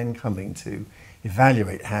when you're then coming to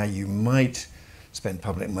evaluate how you might spend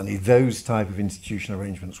public money, those type of institutional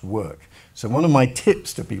arrangements work. So one of my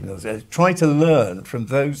tips to people is try to learn from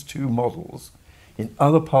those two models in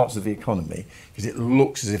other parts of the economy, because it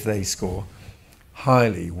looks as if they score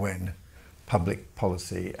highly when public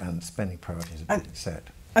policy and spending priorities are being set.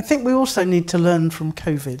 I think we also need to learn from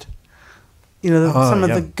COVID. Some of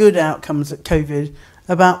the good outcomes at COVID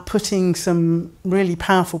about putting some really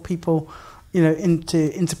powerful people,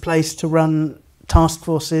 into place to run task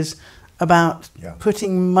forces, about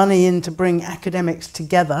putting money in to bring academics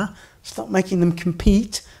together, stop making them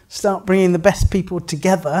compete, start bringing the best people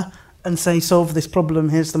together and say, solve this problem,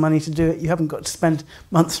 here's the money to do it, you haven't got to spend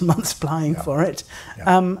months and months applying for it.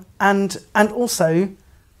 And also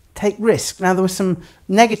take risk. Now, there were some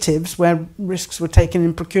negatives where risks were taken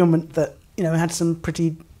in procurement that, had some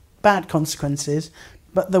pretty bad consequences,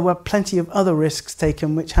 but there were plenty of other risks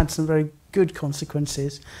taken which had some very good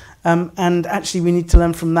consequences. And actually we need to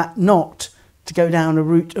learn from that not to go down a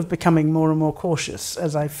route of becoming more and more cautious,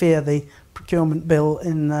 as I fear the procurement bill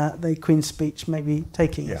in the Queen's speech may be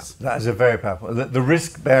taking us. That is a very powerful. The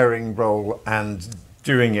risk-bearing role and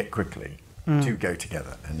doing it quickly do go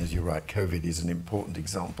together. And as you're right, COVID is an important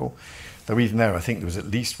example. Though even there, I think there was at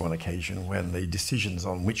least one occasion when the decisions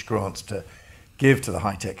on which grants to give to the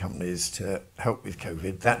high-tech companies to help with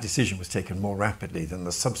COVID, that decision was taken more rapidly than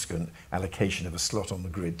the subsequent allocation of a slot on the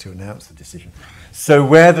grid to announce the decision. So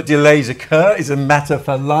where the delays occur is a matter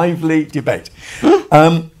for lively debate.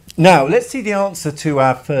 Now, let's see the answer to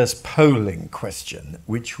our first polling question,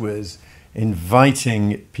 which was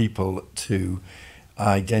inviting people to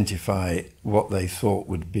identify what they thought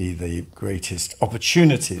would be the greatest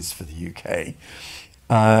opportunities for the UK.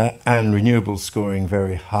 And renewables scoring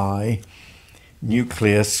very high,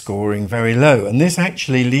 nuclear scoring very low. And this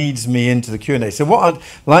actually leads me into the Q&A. So what I'd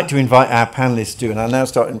like to invite our panellists to do, and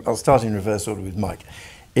I'll start in reverse order with Mike,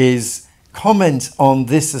 is comment on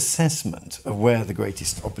this assessment of where the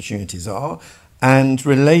greatest opportunities are and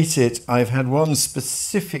relate it. I've had one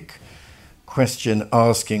specific question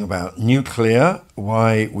asking about nuclear,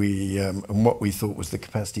 why we and what we thought was the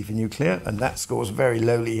capacity for nuclear, and that scores very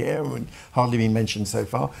lowly here and hardly been mentioned so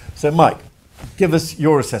far. So Mike, give us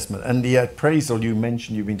your assessment and the appraisal you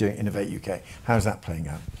mentioned you've been doing Innovate UK. How's that playing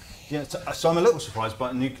out? Yeah, so I'm a little surprised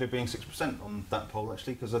by nuclear being 6% on that poll,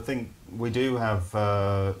 actually, because I think we do have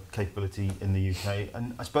capability in the UK,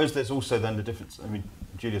 and I suppose there's also then the difference. I mean,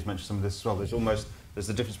 Julia's mentioned some of this as well. There's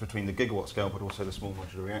the difference between the gigawatt scale, but also the small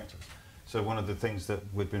modular reactors. So one of the things that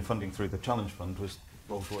we've been funding through the Challenge Fund was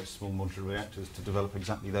Rolls-Royce small modular reactors to develop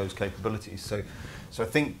exactly those capabilities. So I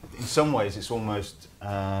think in some ways it's almost.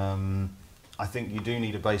 I think you do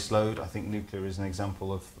need a base load. I think nuclear is an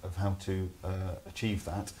example of how to achieve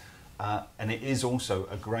that. And it is also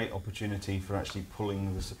a great opportunity for actually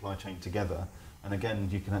pulling the supply chain together. And again,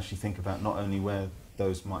 you can actually think about not only where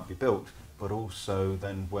those might be built, but also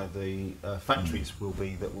then where the factories will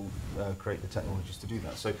be that will create the technologies to do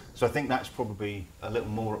that. So I think that's probably a little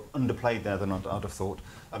more underplayed there than I'd have thought.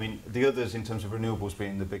 I mean, the others in terms of renewables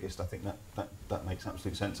being the biggest, I think that makes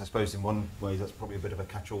absolute sense. I suppose in one way that's probably a bit of a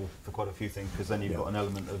catch-all for quite a few things, because then you've got an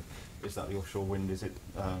element of, is that the offshore wind, is it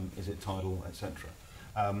tidal, etc.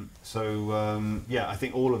 I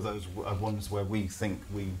think all of those are ones where we think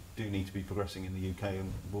we do need to be progressing in the UK,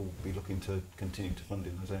 and we'll be looking to continue to fund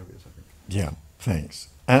in those areas, I think. Yeah, thanks.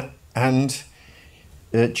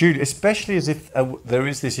 Jude, especially as if there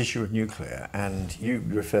is this issue of nuclear, and you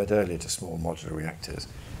referred earlier to small modular reactors,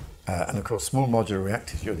 and of course small modular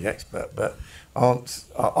reactors, you're the expert, but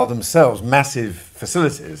are themselves massive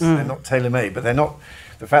facilities. They're not tailor-made, but they're not.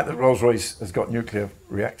 The fact that Rolls-Royce has got nuclear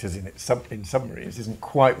reactors in submarines isn't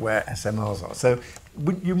quite where SMRs are. So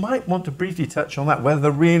you might want to briefly touch on that, whether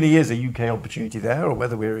there really is a UK opportunity there or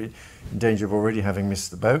whether we're in danger of already having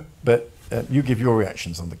missed the boat. But you give your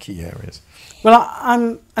reactions on the key areas. Well,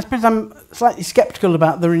 I suppose I'm slightly sceptical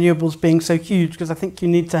about the renewables being so huge, because I think you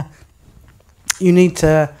need to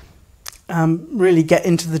really get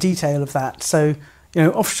into the detail of that. So,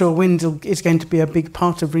 offshore wind is going to be a big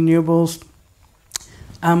part of renewables.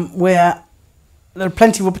 Where there are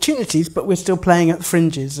plenty of opportunities, but we're still playing at the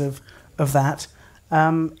fringes of that.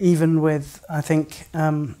 Even with, I think,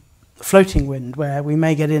 floating wind, where we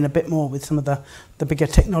may get in a bit more with some of the bigger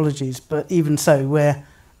technologies. But even so, we're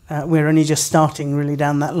only just starting really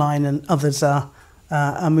down that line, and others are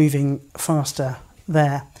moving faster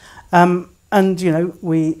there.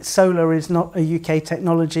 Solar is not a UK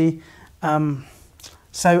technology,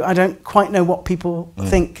 so I don't quite know what people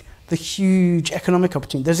think. The huge economic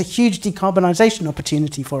opportunity. There's a huge decarbonisation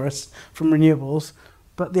opportunity for us from renewables,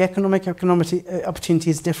 but the economic opportunity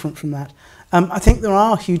is different from that. I think there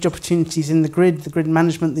are huge opportunities in the grid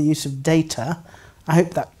management, the use of data. I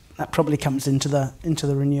hope that probably comes into the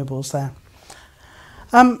renewables there.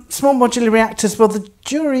 Small modular reactors, well, the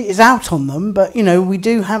jury is out on them, but we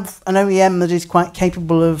do have an OEM that is quite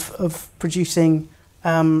capable of producing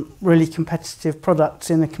really competitive products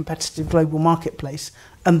in a competitive global marketplace.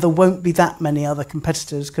 And there won't be that many other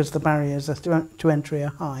competitors because the barriers to entry are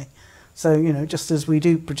high. So, just as we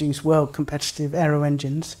do produce world competitive aero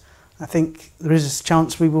engines, I think there is a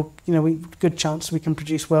chance good chance we can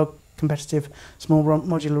produce world competitive small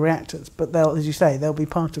modular reactors. But they'll be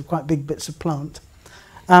part of quite big bits of plant.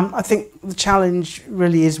 I think the challenge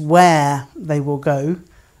really is where they will go.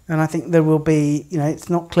 And I think there will be, it's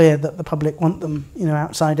not clear that the public want them,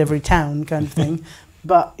 outside every town kind of thing.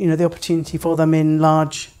 But, the opportunity for them in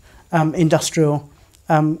large industrial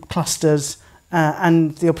clusters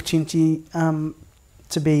and the opportunity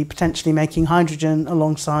to be potentially making hydrogen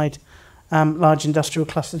alongside large industrial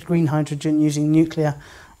clusters, green hydrogen using nuclear,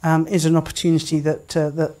 is an opportunity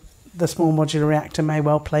that the small modular reactor may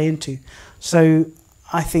well play into. So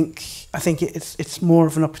I think it's more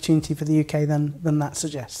of an opportunity for the UK than that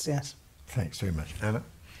suggests. Yes. Thanks very much, Anna.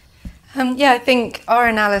 I think our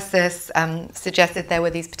analysis suggested there were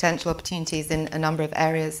these potential opportunities in a number of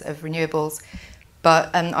areas of renewables,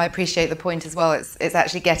 but I appreciate the point as well. It's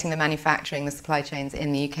actually getting the manufacturing, the supply chains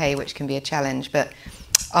in the UK, which can be a challenge. But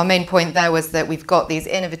our main point there was that we've got these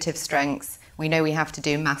innovative strengths. We know we have to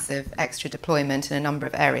do massive extra deployment in a number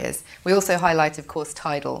of areas. We also highlight, of course,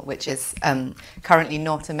 tidal, which is currently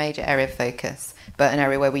not a major area of focus, but an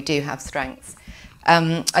area where we do have strengths.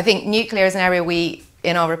 I think nuclear is an area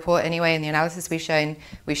in our report anyway, in the analysis we've shown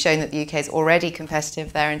that the UK is already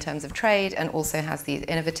competitive there in terms of trade and also has these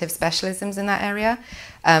innovative specialisms in that area.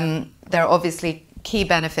 There are obviously key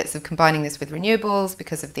benefits of combining this with renewables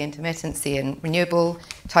because of the intermittency and renewable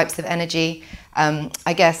types of energy.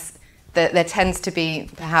 I guess that there tends to be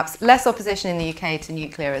perhaps less opposition in the UK to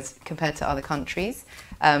nuclear as compared to other countries,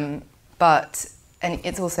 and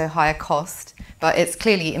it's also higher cost, but it's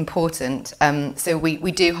clearly important. So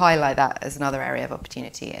we do highlight that as another area of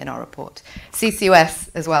opportunity in our report. CCUS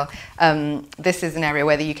as well. This is an area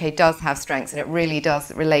where the UK does have strengths, and it really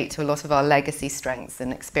does relate to a lot of our legacy strengths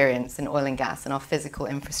and experience in oil and gas and our physical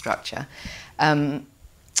infrastructure.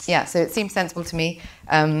 So it seems sensible to me.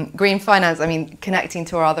 Green finance, connecting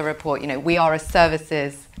to our other report, we are a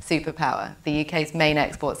services superpower. The UK's main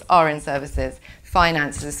exports are in services.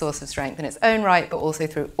 Finance is a source of strength in its own right, but also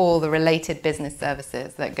through all the related business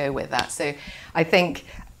services that go with that. So I think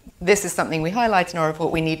this is something we highlight in our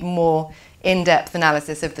report. We need more in-depth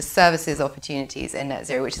analysis of the services opportunities in net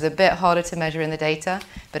zero, which is a bit harder to measure in the data,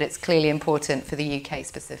 but it's clearly important for the UK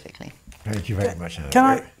specifically. Thank you very much,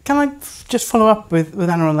 Anna. Can I just follow up with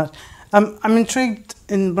Anna on that? I'm intrigued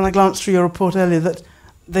when I glanced through your report earlier that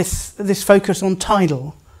this focus on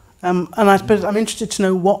tidal, and I suppose I'm interested to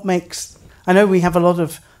know what makes. I know we have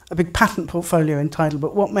a big patent portfolio in tidal,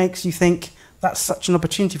 but what makes you think that's such an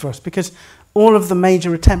opportunity for us? Because all of the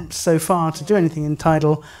major attempts so far to do anything in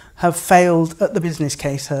tidal have failed at the business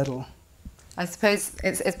case hurdle. I suppose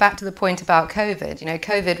it's back to the point about COVID.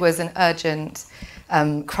 COVID was an urgent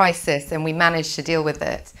crisis, and we managed to deal with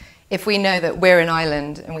it. If we know that we're an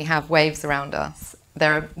island and we have waves around us,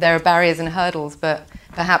 there are barriers and hurdles, but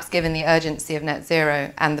perhaps given the urgency of net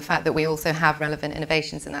zero and the fact that we also have relevant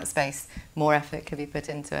innovations in that space, more effort could be put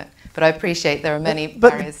into it. But I appreciate there are many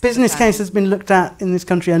barriers. But the business case has been looked at in this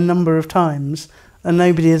country a number of times, and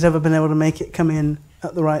nobody has ever been able to make it come in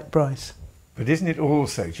at the right price. But isn't it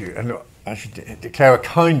also due, and look, I should declare a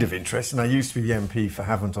kind of interest, and I used to be the MP for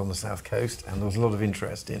Havant on the south coast, and there was a lot of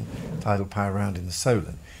interest in tidal power around in the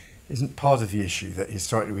Solent. Isn't part of the issue that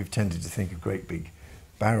historically we've tended to think of great big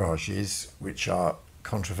barrages, which are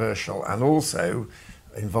controversial and also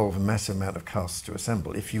involve a massive amount of costs to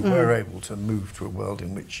assemble. If you were able to move to a world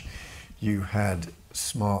in which you had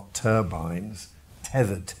smart turbines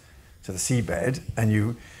tethered to the seabed and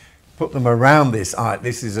you put them around this island,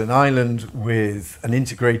 this is an island with an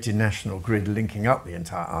integrated national grid linking up the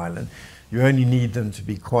entire island, you only need them to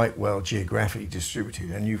be quite well geographically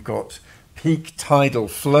distributed, and you've got peak tidal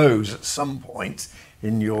flows at some point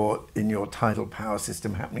in your tidal power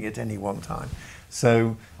system happening at any one time.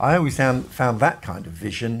 So I always found that kind of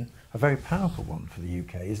vision a very powerful one for the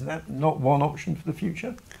UK. Isn't that not one option for the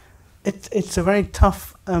future? It's a very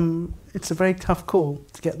tough call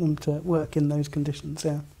to get them to work in those conditions.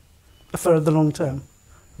 Yeah, for the long term.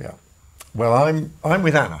 Yeah. Well, I'm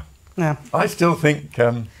with Anna. Yeah. I still think,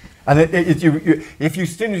 and as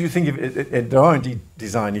soon as you think of it, there are indeed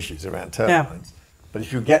design issues around turbines. Yeah. But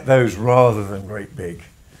if you get those rather than great big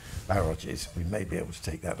barrages, we may be able to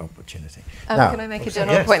take that opportunity. Can I make a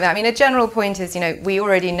general point there? A general point is, we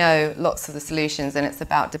already know lots of the solutions, and it's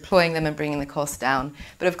about deploying them and bringing the cost down.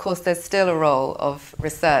 But of course, there's still a role of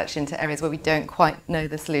research into areas where we don't quite know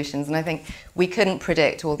the solutions. And I think we couldn't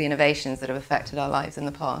predict all the innovations that have affected our lives in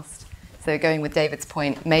the past. So going with David's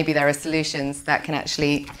point, maybe there are solutions that can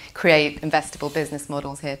actually create investable business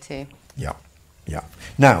models here too. Yeah. Yeah.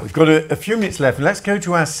 Now, we've got a few minutes left. Let's go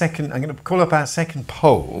to our second. I'm going to call up our second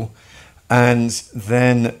poll and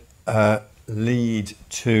then lead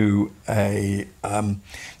to a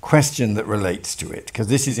question that relates to it, because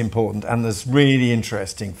this is important and there's really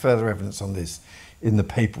interesting further evidence on this in the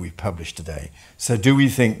paper we've published today. So do we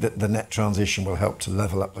think that the net transition will help to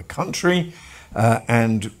level up the country?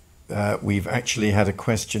 And we've actually had a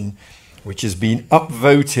question which has been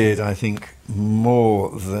upvoted, I think, more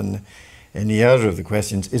than any other of the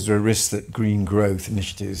questions. Is there a risk that green growth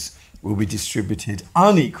initiatives will be distributed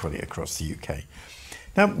unequally across the UK?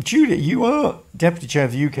 Now, Julia, you are Deputy Chair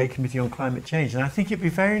of the UK Committee on Climate Change, and I think it'd be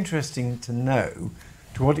very interesting to know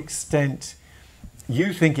to what extent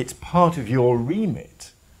you think it's part of your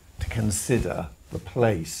remit to consider the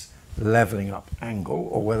place levelling up angle,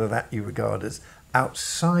 or whether that you regard as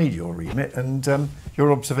outside your remit, and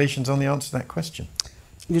your observations on the answer to that question.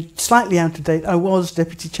 You're slightly out of date. I was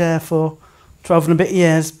deputy chair for 12 and a bit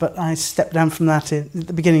years, but I stepped down from that at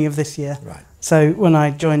the beginning of this year. Right. So when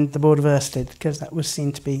I joined the board of Ørsted, because that was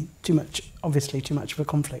seen to be obviously too much of a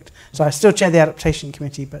conflict. So I still chair the adaptation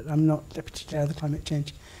committee, but I'm not deputy chair of the climate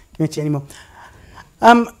change committee anymore.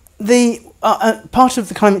 The part of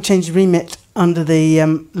the climate change remit under the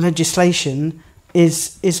legislation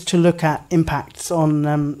is to look at impacts on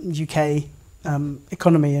UK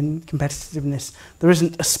economy and competitiveness. There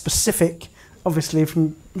isn't a specific, obviously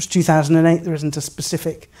from 2008, there isn't a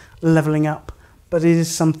specific levelling up, but it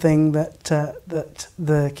is something that that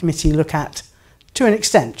the committee look at to an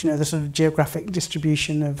extent. You know, the sort of geographic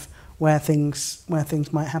distribution of where things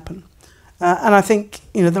might happen. And I think,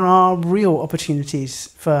 you know, there are real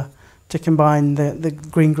opportunities to combine the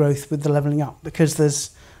green growth with the levelling up, because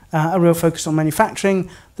there's a real focus on manufacturing,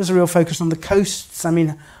 there's a real focus on the coasts. I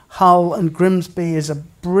mean, Hull and Grimsby is a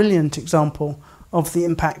brilliant example of the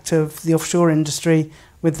impact of the offshore industry,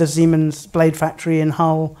 with the Siemens blade factory in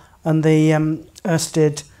Hull and the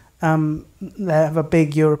Ørsted. They have a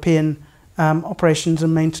big European operations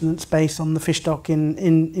and maintenance base on the fish dock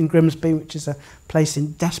in Grimsby, which is a place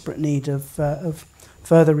in desperate need of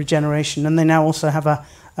further regeneration. And they now also have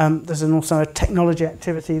there's also a technology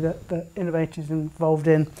activity that Innovate is involved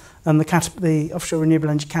in, and the offshore renewable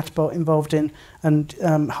energy catapult involved in, and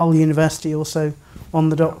Hull University also on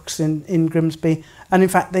the docks in Grimsby. And in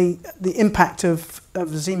fact, the impact of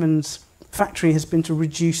the Siemens factory has been to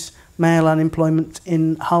reduce male unemployment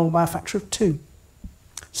in Hull by a factor of 2.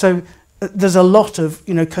 So there's a lot of,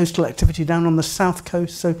 you know, coastal activity down on the south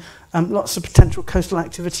coast, so lots of potential coastal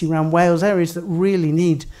activity around Wales, areas that really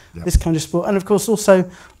need this kind of sport. And of course also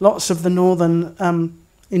lots of the northern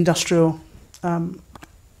industrial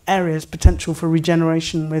areas, potential for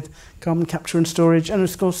regeneration with carbon capture and storage, and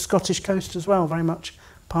of course Scottish coast as well, very much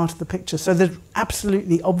part of the picture. So there's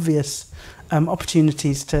absolutely obvious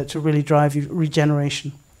opportunities to really drive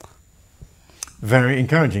regeneration. Very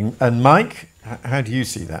encouraging. And Mike, how do you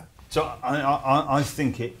see that? So I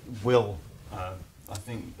think it will.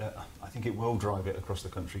 I think it will drive it across the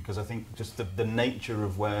country, because I think just the nature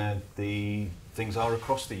of where the things are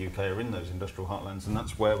across the UK are in those industrial heartlands, and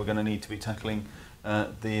that's where we're going to need to be tackling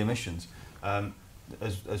the emissions.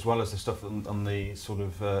 As well as the stuff on the sort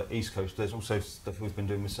of east coast, there's also stuff we've been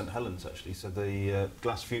doing with St Helens actually. So the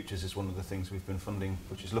Glass Futures is one of the things we've been funding,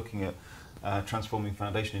 which is looking at transforming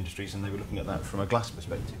foundation industries, and they were looking at that from a glass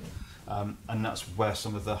perspective. And that's where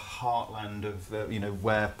some of the heartland of,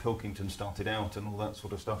 where Pilkington started out and all that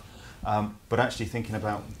sort of stuff. But actually thinking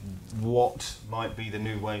about what might be the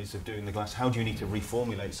new ways of doing the glass. How do you need to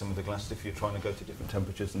reformulate some of the glass if you're trying to go to different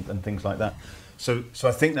temperatures and things like that? So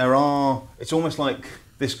I think it's almost like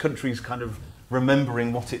this country's kind of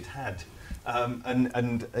remembering what it had.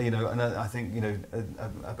 And I think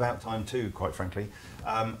about time too, quite frankly,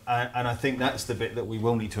 and I think that's the bit that we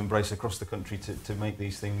will need to embrace across the country to make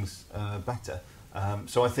these things better.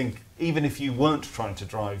 So I think even if you weren't trying to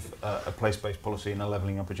drive a place-based policy and a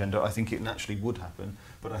levelling up agenda, I think it naturally would happen.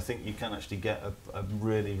 But I think you can actually get a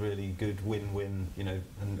really, really good win-win,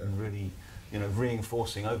 and really,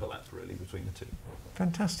 reinforcing overlap really between the two.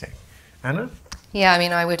 Fantastic. Anna? Yeah, I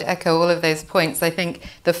mean, I would echo all of those points. I think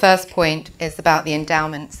the first point is about the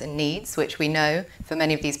endowments and needs, which we know for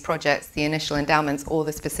many of these projects, the initial endowments or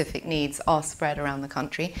the specific needs are spread around the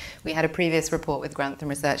country. We had a previous report with Grantham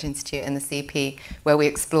Research Institute and the CP where we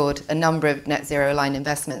explored a number of net zero aligned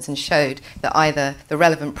investments and showed that either the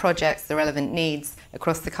relevant projects, the relevant needs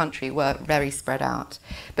across the country were very spread out.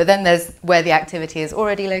 But then there's where the activity is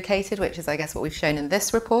already located, which is, I guess, what we've shown in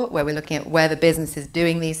this report, where we're looking at where the businesses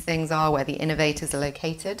doing these things are, where the innovators are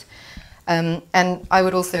located. And I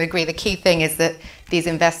would also agree the key thing is that these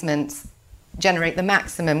investments generate the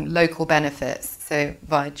maximum local benefits, so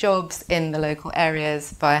via jobs in the local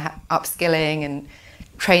areas, via upskilling and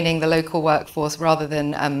training the local workforce, rather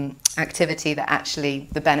than activity that actually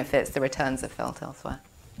the benefits, the returns are felt elsewhere.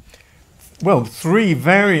 Well, 3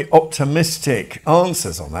 very optimistic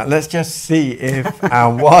answers on that. Let's just see if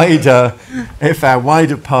our wider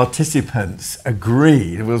participants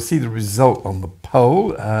agree. We'll see the result on the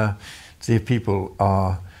poll. See if people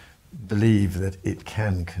believe that it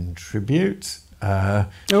can contribute.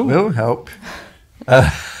 Will help.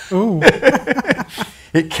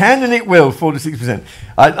 It can and it will, 4 to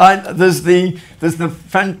 6%. There's the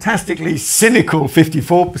fantastically cynical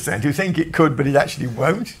 54% who think it could, but it actually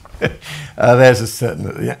won't. There's a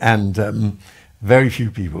certain, and very few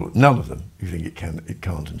people, none of them, who think it can, it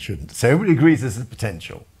can't and shouldn't. So everybody agrees there's a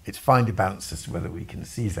potential. It's finding a balance as to whether we can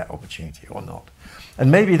seize that opportunity or not. And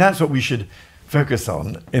maybe that's what we should focus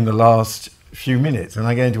on in the last few minutes. And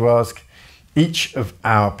I'm going to ask each of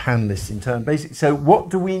our panelists in turn, basically, so what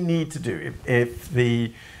do we need to do if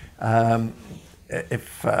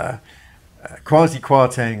Kwasi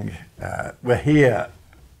Kwarteng were here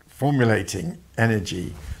formulating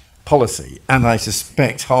energy policy, and I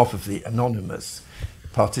suspect half of the anonymous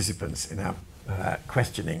participants in our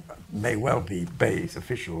questioning may well be BEIS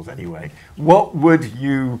officials anyway, what would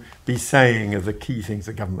you be saying are the key things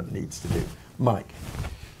the government needs to do? Mike?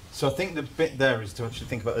 So I think the bit there is to actually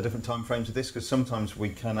think about the different time frames of this, because sometimes we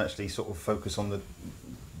can actually sort of focus on the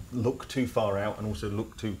look too far out and also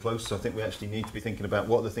look too close. So I think we actually need to be thinking about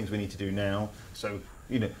what are the things we need to do now. So,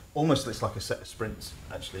 you know, almost it's like a set of sprints,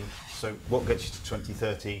 actually. So what gets you to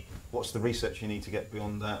 2030? What's the research you need to get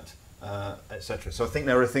beyond that, etc. So I think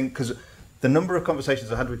there are things, because the number of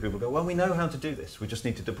conversations I had with people go, well, we know how to do this. We just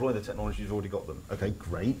need to deploy the technology, you've already got them. Okay,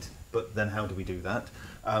 great. But then how do we do that?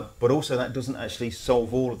 But also that doesn't actually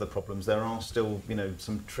solve all of the problems. There are still, you know,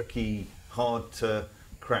 some tricky, hard to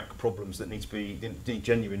crack problems that need to be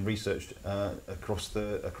genuine researched across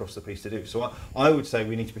the piece to do. So I would say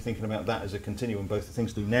we need to be thinking about that as a continuum, both the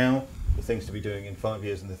things to do now, the things to be doing in 5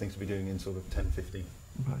 years, and the things to be doing in sort of 10, 15.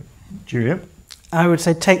 Right. Julia? I would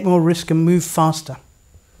say take more risk and move faster.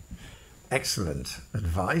 Excellent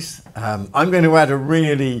advice. I'm going to add a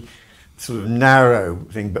really sort of narrow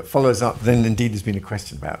thing, but follows up. Then indeed there's been a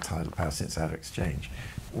question about tidal power since our exchange.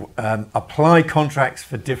 Apply contracts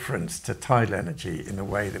for difference to tidal energy in a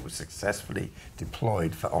way that was successfully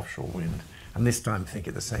deployed for offshore wind. And this time think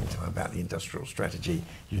at the same time about the industrial strategy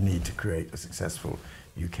you need to create a successful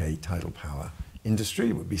UK tidal power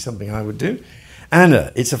industry. Would be something I would do.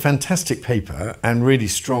 Anna, it's a fantastic paper and really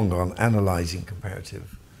strong on analysing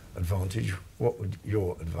comparative advantage. What would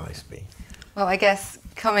your advice be? Well, I guess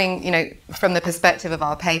coming, from the perspective of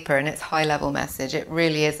our paper and its high-level message, it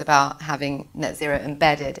really is about having net zero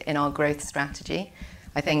embedded in our growth strategy.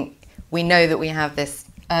 I think we know that we have this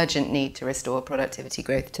urgent need to restore productivity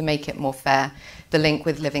growth, to make it more fair, the link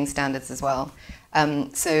with living standards as well.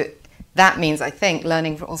 So that means, I think,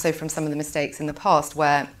 learning also from some of the mistakes in the past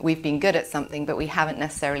where we've been good at something, but we haven't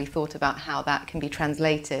necessarily thought about how that can be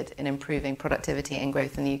translated in improving productivity and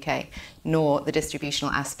growth in the UK, nor the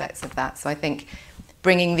distributional aspects of that. So I think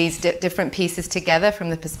bringing these different pieces together from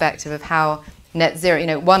the perspective of how net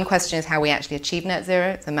zero, one question is how we actually achieve net zero.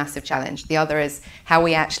 It's a massive challenge. The other is how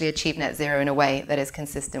we actually achieve net zero in a way that is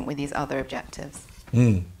consistent with these other objectives.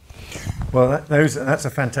 Well, that's a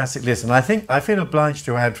fantastic list, and I feel obliged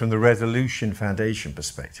to add from the Resolution Foundation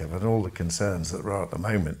perspective and all the concerns that are at the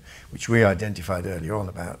moment, which we identified earlier on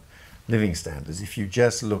about living standards. If you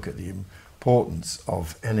just look at the importance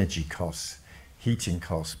of energy costs, heating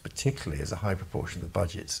costs, particularly as a high proportion of the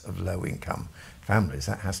budgets of low-income families,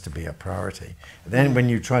 that has to be a priority. And then when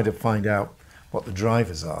you try to find out what the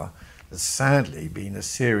drivers are, there's sadly been a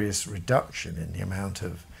serious reduction in the amount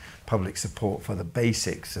of public support for the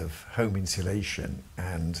basics of home insulation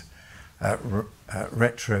and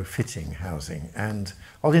retrofitting housing. And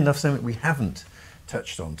odd enough, something we haven't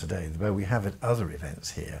touched on today, though we have at other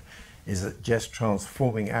events here, is that just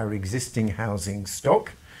transforming our existing housing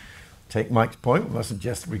stock. Take Mike's point, we mustn't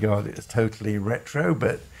just regard it as totally retro,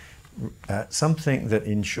 but something that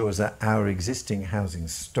ensures that our existing housing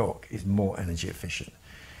stock is more energy efficient.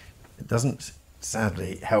 It doesn't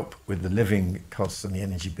sadly help with the living costs and the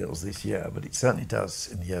energy bills this year, but it certainly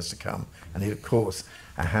does in the years to come. And of course,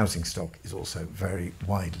 our housing stock is also very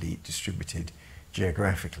widely distributed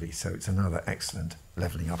geographically, so it's another excellent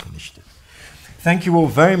levelling up initiative. Thank you all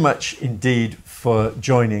very much indeed for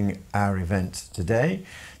joining our event today.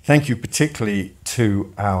 Thank you particularly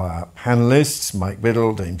to our panellists, Mike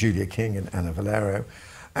Biddle, Dame Julia King and Anna Valero.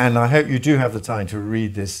 And I hope you do have the time to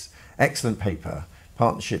read this excellent paper,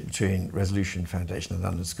 partnership between Resolution Foundation and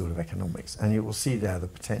London School of Economics, and you will see there the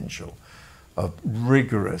potential of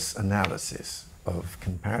rigorous analysis of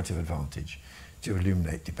comparative advantage to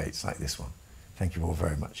illuminate debates like this one. Thank you all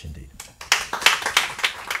very much indeed.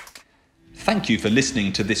 Thank you for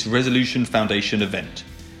listening to this Resolution Foundation event.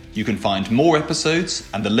 You can find more episodes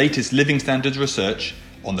and the latest living standards research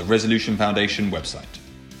on the Resolution Foundation website.